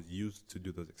technology that was used to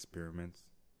do those experiments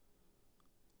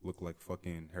look like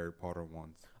fucking Harry Potter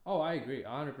ones. Oh, I agree,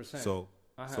 100%. So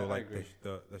like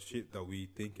the shit that we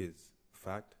think is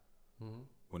fact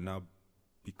will now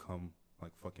become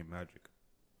like fucking magic.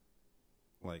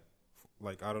 Like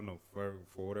I don't know, for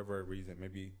whatever reason,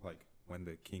 maybe like when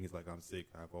the king is like, I'm sick,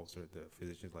 I have ulcer, the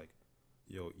physician's like,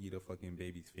 yo, eat a fucking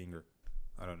baby's finger.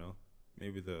 I don't know.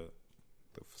 Maybe the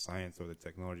science or the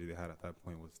technology they had at that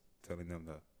point was telling them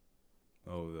that,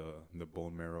 oh, the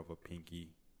bone marrow of a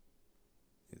pinky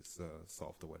is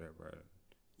soft or whatever.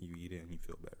 You eat it and you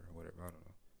feel better or whatever. I don't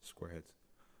know. SquareHeads.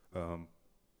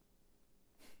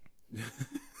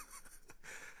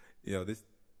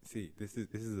 This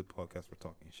is a podcast for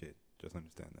talking shit. Just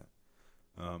understand that.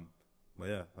 But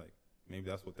yeah, like maybe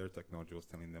that's what their technology was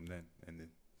telling them then, and then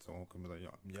someone can be like,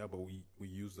 yeah, but we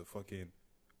use the fucking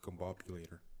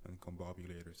combobulator, and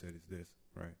combobulator said it's this,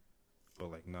 right?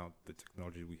 But like now, the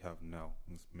technology we have now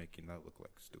is making that look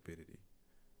like stupidity.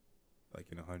 Like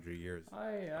in 100 years,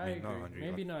 I mean, not 100,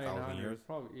 maybe like not 1,000 years,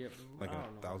 probably. Yeah, like in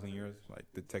 1,000 years, like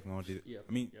the technology. Yep,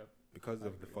 I mean, yep, because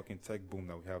of the fucking tech boom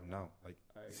that we have now, like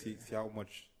see how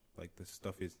much like this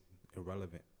stuff is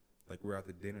irrelevant. Like we're at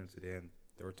the dinner today and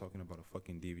they were talking about a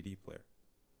fucking DVD player.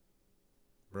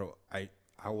 Bro, I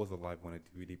was alive when a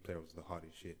DVD player was the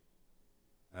hottest shit,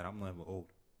 and I'm not even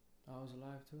old. I was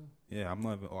alive too. Yeah, I'm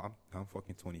not even. Oh, I'm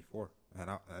fucking 24,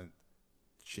 and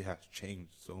shit has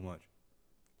changed so much.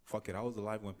 Fuck it, I was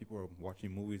alive when people were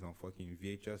watching movies on fucking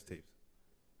VHS tapes.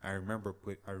 I remember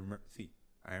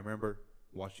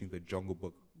watching The Jungle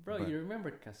Book. Bro, you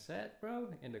remember cassette, bro,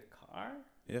 in the car?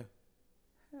 Yeah.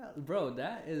 Hell, bro,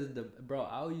 that is the bro.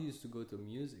 I used to go to a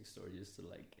music store just to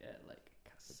like get like a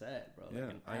cassette, bro. Yeah,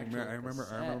 like I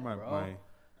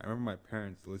remember my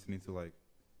parents listening to like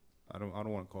I don't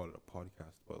want to call it a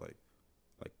podcast, but like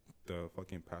the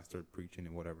fucking pastor preaching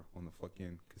and whatever on the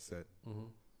fucking cassette. Mm-hmm.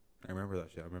 I remember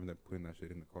that shit. I remember them putting that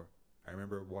shit in the car. I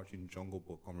remember watching Jungle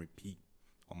Book on repeat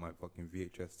on my fucking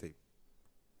VHS tape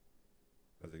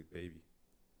as a baby.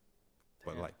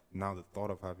 But like now, the thought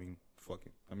of having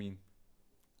fucking, I mean,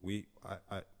 we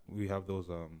have those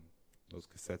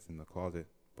cassettes in the closet,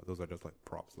 but those are just like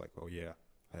props. Like, oh yeah,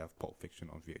 I have Pulp Fiction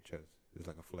on VHS. It's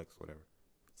like a flex, whatever.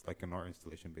 It's like an art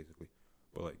installation basically.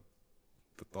 But like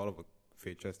the thought of a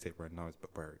VHS tape right now is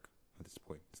barbaric at this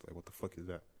point. It's like, what the fuck is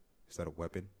that? Is that a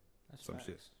weapon? That's some facts.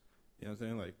 Shit. You know what I'm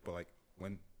saying? Like, but like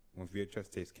when VHS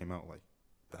tapes came out, like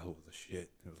that was the shit.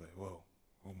 It was like, whoa,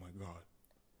 oh my god.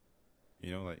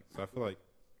 You know, like, so I feel like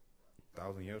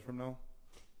 1,000 years from now,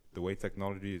 the way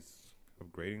technology is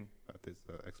upgrading at this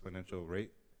exponential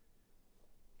rate,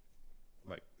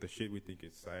 like the shit we think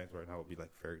is science right now will be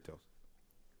like fairy tales.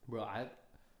 Bro,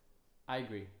 I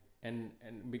agree. And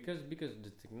because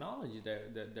the technology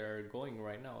that they're going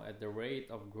right now at the rate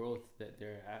of growth that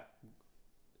they're at,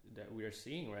 that we are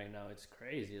seeing right now, it's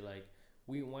crazy. Like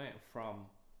we went from,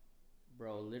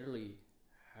 bro, literally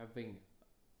having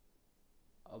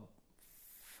a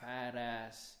fat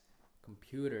ass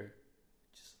computer,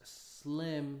 just a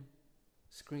slim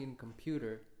screen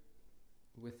computer,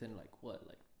 within like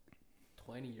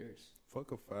 20 years.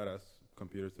 Fuck a fat ass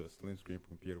computer to a slim screen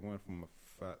computer. Went from a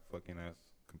fat fucking ass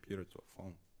computer to a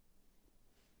phone.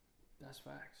 That's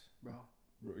facts, bro.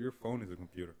 Bro, your phone is a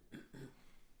computer.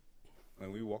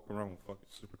 Like we walk around with fucking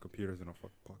supercomputers in our fucking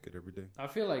pocket every day. I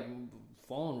feel like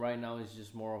phone right now is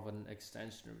just more of an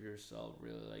extension of yourself.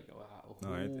 Really, like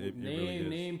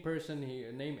name person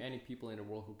here, name any people in the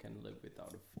world who can live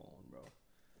without a phone, bro.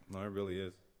 No, it really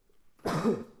is.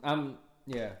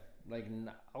 Yeah, like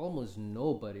almost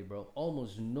nobody, bro.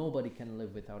 Almost nobody can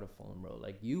live without a phone, bro.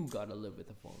 Like you gotta live with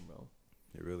a phone, bro.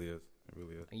 It really is. It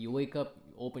really is. And you wake up,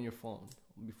 you open your phone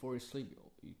before you sleep.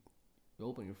 You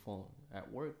open your phone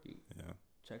at work. You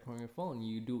check on your phone.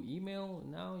 You do email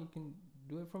now. You can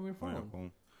do it from your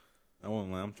phone. I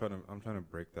won't lie. I'm trying to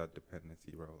break that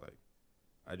dependency, bro. Like,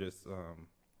 I just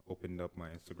opened up my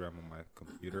Instagram on my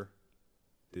computer,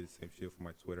 did the same shit for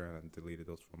my Twitter, and then deleted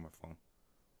those from my phone.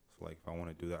 So like, if I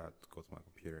want to do that, I have to go to my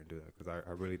computer and do that because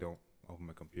I really don't open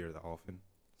my computer that often.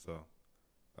 So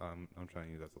I'm trying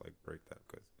to use that to like break that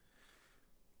because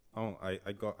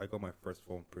I got my first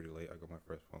phone pretty late. I got my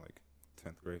first phone like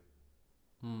 10th grade.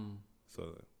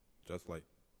 So just like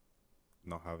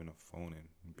not having a phone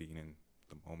and being in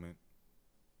the moment,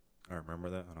 I remember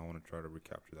that and I want to try to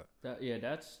recapture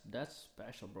that. That's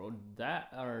special, bro. That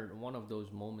are one of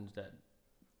those moments that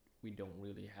we don't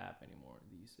really have anymore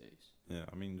these days. Yeah,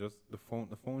 I mean, just the phone.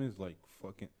 The phone is like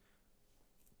fucking.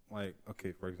 Like,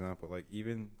 okay, for example, like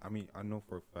even, I mean, I know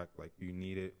for a fact, like you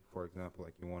need it. For example,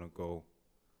 like you want to go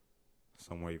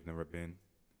somewhere you've never been.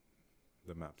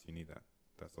 The maps, you need that.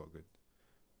 That's all good.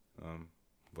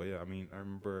 But yeah, I mean, I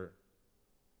remember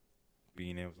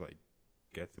being able to like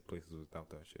get to places without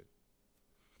that shit.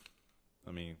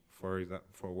 I mean, for example,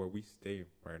 for where we stay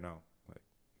right now, like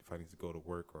if I need to go to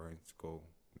work or I need to go,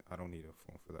 I don't need a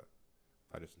phone for that.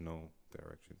 I just know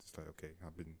directions. It's like, okay,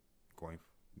 I've been going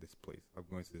this place. I'm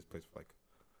going to this place for like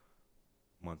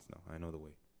months now. I know the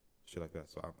way. Shit like that.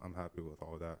 So I'm happy with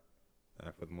all that.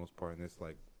 And for the most part in this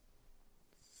like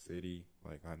city,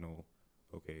 like I know,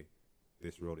 okay,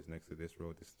 this road is next to this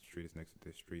road, this street is next to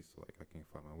this street, so like I can't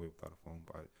find my way without a phone.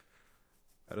 But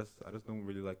I just don't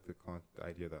really like the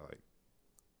idea that like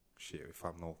shit, if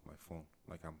I'm not with my phone,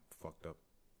 like I'm fucked up.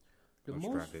 The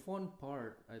most fun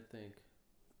part, I think,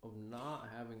 of not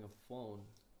having a phone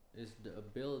is the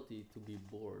ability to be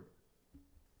bored.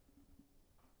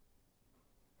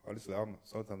 Honestly,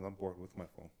 sometimes I'm bored with my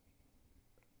phone.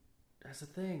 That's the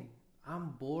thing.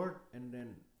 I'm bored, and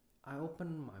then I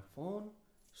open my phone,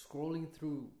 scrolling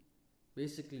through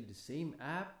basically the same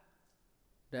app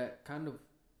that kind of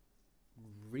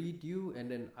read you,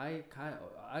 and then I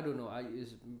don't know,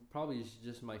 it's probably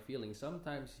just my feeling.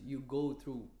 Sometimes you go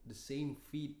through the same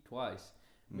feed twice,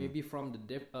 maybe from the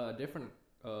different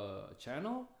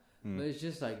channel, but it's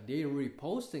just like they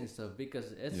reposting stuff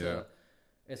because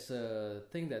it's a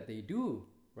thing that they do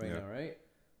right now, right?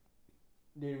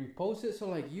 They repost it, so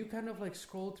like you kind of like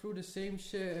scroll through the same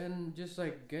shit and just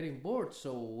like getting bored.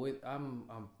 So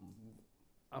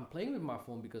I'm playing with my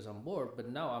phone because I'm bored, but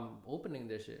now I'm opening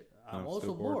this shit. I'm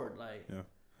also bored. Like, yeah.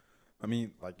 I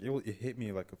mean, like it hit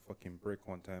me like a fucking brick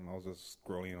one time. I was just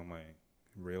scrolling on my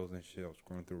reels and shit. I was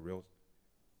scrolling through reels,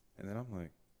 and then I'm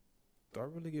like, do I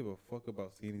really give a fuck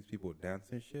about seeing these people dance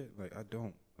and shit? Like, I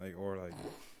don't. Like, or like,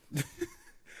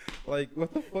 like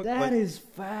what the fuck? That like, is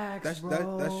facts,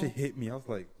 bro. That shit hit me. I was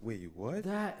like, wait, what?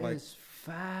 That like, is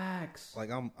facts. Like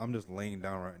I'm just laying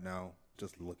down right now,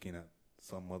 just looking at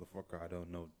some motherfucker I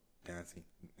don't know dancing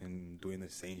and doing the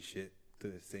same shit to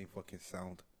the same fucking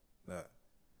sound that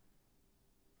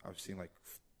I've seen like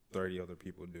 30 other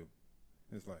people do.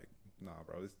 It's like, nah,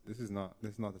 bro, this is not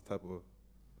the type of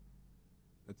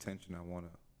attention I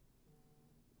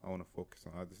wanna focus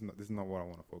on. This is not what I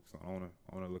wanna focus on.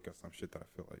 I wanna look at some shit that I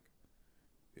feel like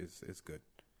is good,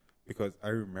 because I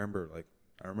remember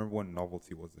when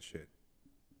novelty was the shit,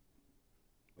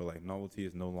 but like novelty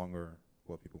is no longer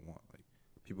what people want. Like,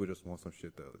 people just want some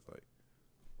shit that is like,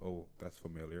 oh, that's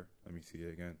familiar, let me see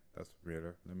it again. That's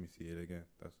familiar, let me see it again.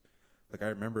 That's like, I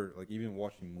remember like even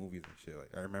watching movies and shit.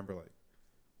 Like, I remember like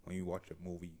when you watch a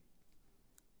movie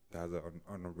that has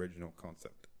an original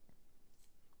concept.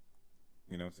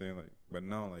 You know what I'm saying? Like, but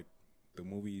now like the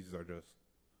movies are just,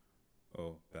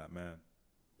 oh, Batman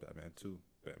 2,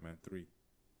 Batman 3.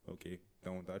 Okay,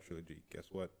 done with that trilogy. Guess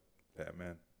what?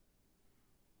 Batman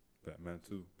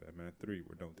 2, Batman 3.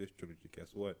 We're done with this trilogy.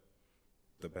 Guess what?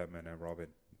 The Batman and Robin,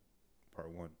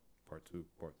 Part 1, Part 2,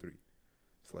 Part 3.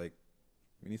 It's like,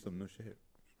 we need some new shit.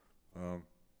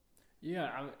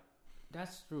 Yeah,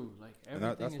 that's true. Like,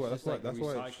 everything that's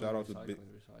why shout out to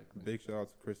big shout out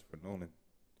to Christopher Nolan,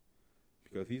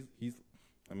 because he's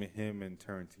I mean, him and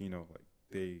Tarantino, like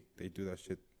they do that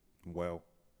shit well.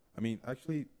 I mean,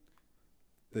 actually,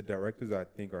 the directors I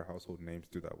think are household names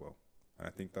do that well. And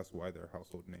I think that's why they're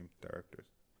household name directors.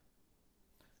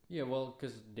 Yeah, well,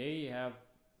 because they have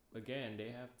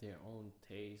their own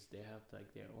taste. They have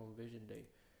like their own vision.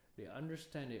 They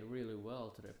understand it really well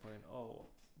to the point. Oh,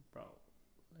 bro,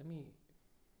 let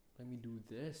me do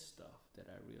this stuff that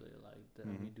I really like. Let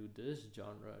me do this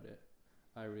genre that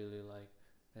I really like,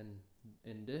 and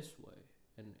in this way,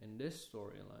 and in this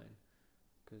storyline,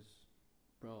 because,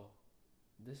 bro,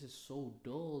 this is so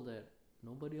dull that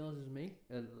nobody else is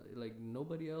like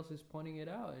nobody else is pointing it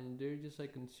out, and they're just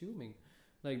like consuming.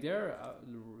 Like,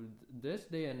 this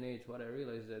day and age, what I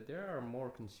realize is that there are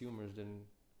more consumers than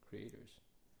creators.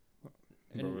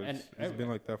 Bro, it's been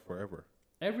like that forever.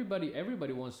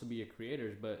 Everybody wants to be a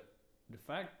creator, but the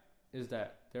fact is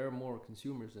that there are more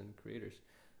consumers than creators,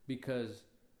 because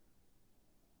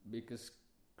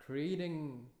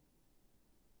creating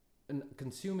and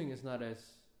consuming is not as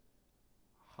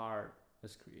hard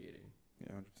as creating.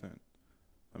 Yeah, 100%.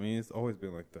 I mean, it's always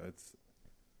been like that.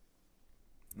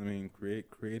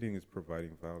 Creating is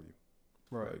providing value.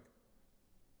 Right.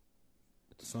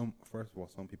 Like, first of all,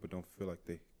 some people don't feel like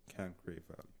they can create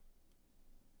value.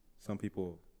 Some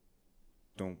people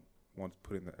don't want to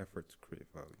put in the effort to create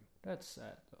value. That's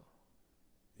sad, though.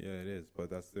 Yeah, it is, but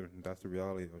that's the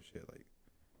reality of shit.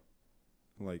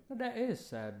 Like that is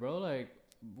sad, bro. Like,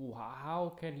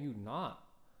 how can you not?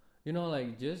 You know,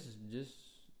 like, just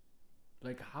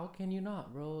like, how can you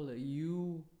not, bro? Like,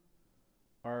 you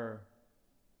are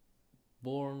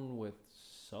born with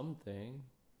something.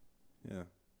 Yeah.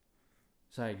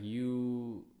 It's like,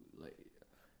 you, like,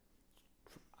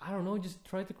 I don't know, just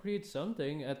try to create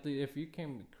something. If you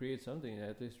can create something,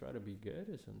 at least try to be good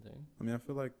or something. I mean, I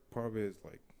feel like part of it is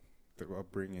like the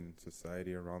upbringing,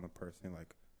 society around the person.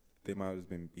 Like, they might have just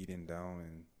been beaten down,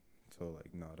 and so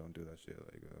like, no, don't do that shit.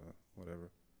 Like, whatever.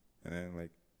 And then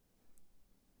like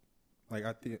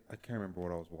I can't remember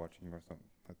what I was watching or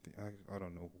something. I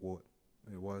don't know what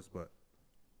it was, but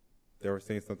they were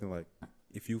saying something like,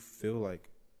 if you feel like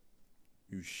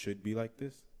you should be like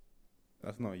this,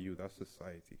 that's not you, that's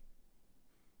society.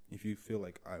 If you feel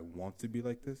like I want to be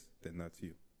like this, then that's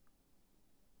you.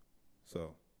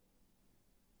 So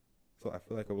I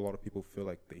feel like a lot of people feel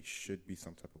like they should be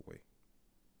some type of way.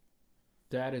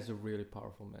 That is a really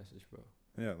powerful message, bro.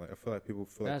 Yeah, like, I feel like people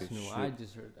feel like they should. I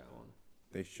just heard that one.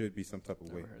 They should be some type of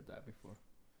way. Never heard that before.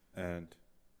 And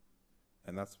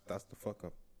and that's the fuck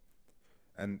up.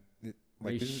 And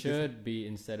they should be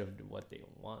instead of what they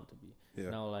want to be. Yeah.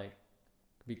 Now, like,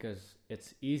 because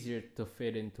it's easier to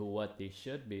fit into what they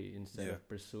should be instead of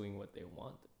pursuing what they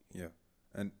want to be. Yeah,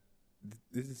 and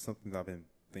this is something that I've been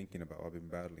thinking about. I've been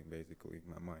battling basically in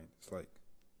my mind. It's like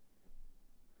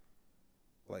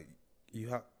you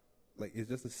have, like, it's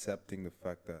just accepting the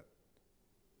fact that.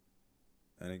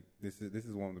 And this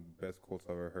is one of the best quotes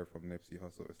I've ever heard from Nipsey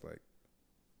Hussle. It's like,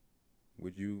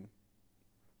 would you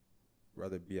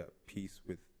rather be at peace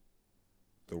with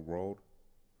the world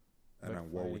and at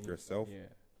war with yourself,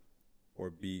 or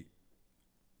be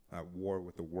at war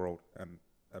with the world and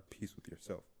at peace with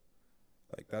yourself?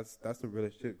 Like, that's the real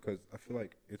shit, because I feel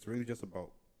like it's really just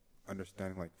about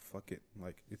understanding, like, fuck it,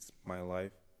 like, it's my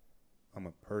life, I'm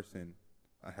a person,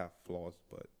 I have flaws,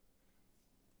 but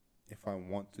if I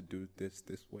want to do this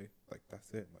way, like,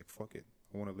 that's it, like, fuck it,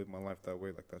 I want to live my life that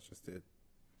way, like, that's just it.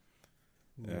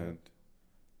 And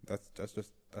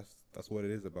that's what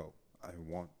it is about. I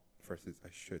want versus I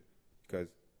should, because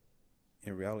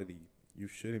in reality you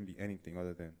shouldn't be anything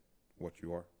other than what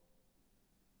you are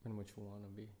and what you want to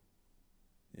be.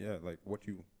 Yeah, like, what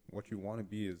you want to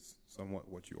be is somewhat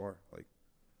what you are, like,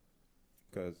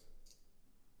 because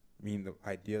I mean, the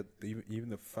idea, even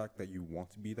the fact that you want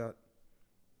to be that,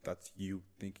 that's you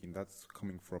thinking, that's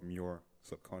coming from your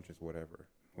subconscious, whatever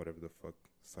the fuck,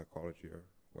 psychology or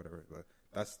whatever,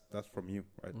 that's from you,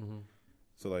 right?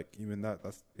 So, like, even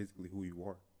that's basically who you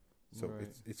are. So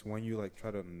it's when you, like,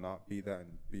 try to not be that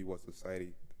and be what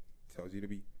society tells you to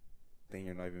be, then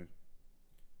you're not even.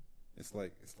 It's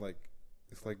like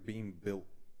being built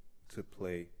to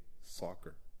play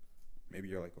soccer. Maybe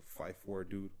you're like a 5'4"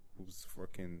 dude who's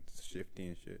fucking shifty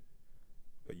and shit,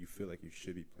 but you feel like you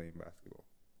should be playing basketball.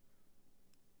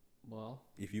 Well,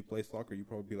 if you play soccer, you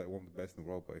probably be like one of the best in the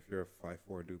world. But if you're a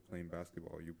 5'4" dude playing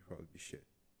basketball, you'd probably be shit.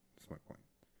 That's my point.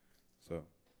 So,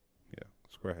 yeah,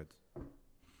 SquareHeads.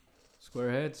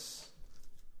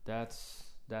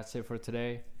 That's it for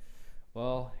today.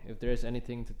 Well, if there's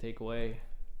anything to take away,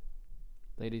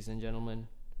 ladies and gentlemen,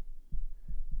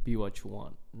 be what you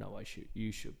want, not what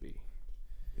you should be.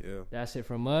 Yeah. That's it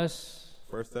from us.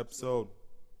 First episode.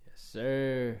 Yes,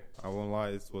 sir. I won't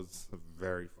lie, this was a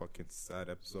very fucking sad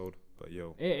episode, but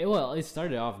yo. It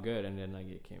started off good, and then, like,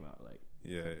 it came out, like,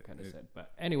 kind of sad.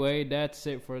 But anyway, that's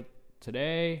it for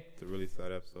today. It's a really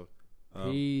sad episode.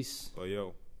 Peace. But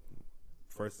yo,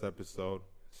 first episode,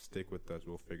 stick with us.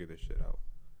 We'll figure this shit out.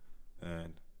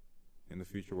 And in the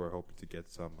future, we're hoping to get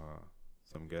some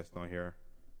guests on here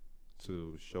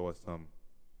to show us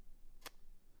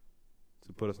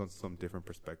to put us on some different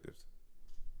perspectives.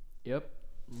 Yep.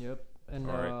 And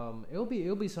right. It'll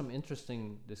be some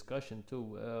interesting discussion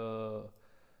too.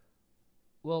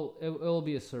 Well, it will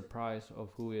be a surprise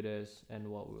of who it is and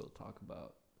what we'll talk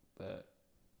about, but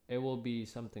it will be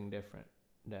something different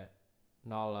that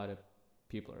not a lot of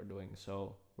people are doing.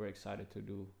 So we're excited to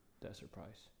do that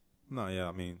surprise. No, yeah,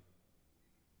 I mean,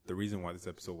 the reason why this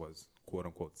episode was quote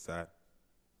unquote sad,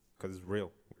 because it's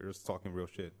real. We're just talking real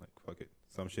shit. Like, fuck it.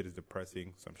 Some shit is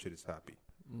depressing. Some shit is happy.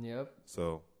 Yep.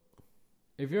 So,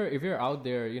 if you're out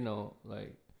there, you know,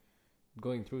 like,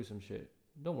 going through some shit,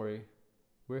 don't worry.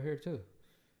 We're here too.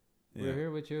 Yeah. We're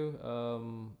here with you.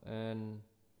 And,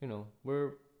 you know,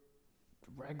 we're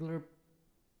regular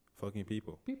fucking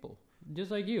people.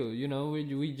 Just like you. You know,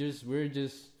 we're just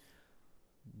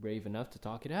brave enough to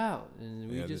talk it out, and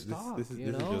we just talk.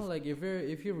 You know, like,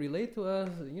 if you relate to us,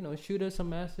 you know, shoot us a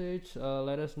message.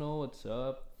 Let us know what's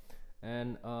up.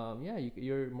 And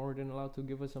you're more than allowed to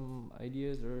give us some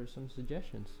ideas or some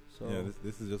suggestions. So yeah,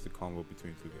 this is just a convo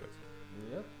between two guys.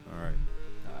 Yep. All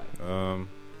right.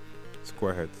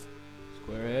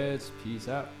 SquareHeads. Peace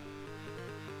out.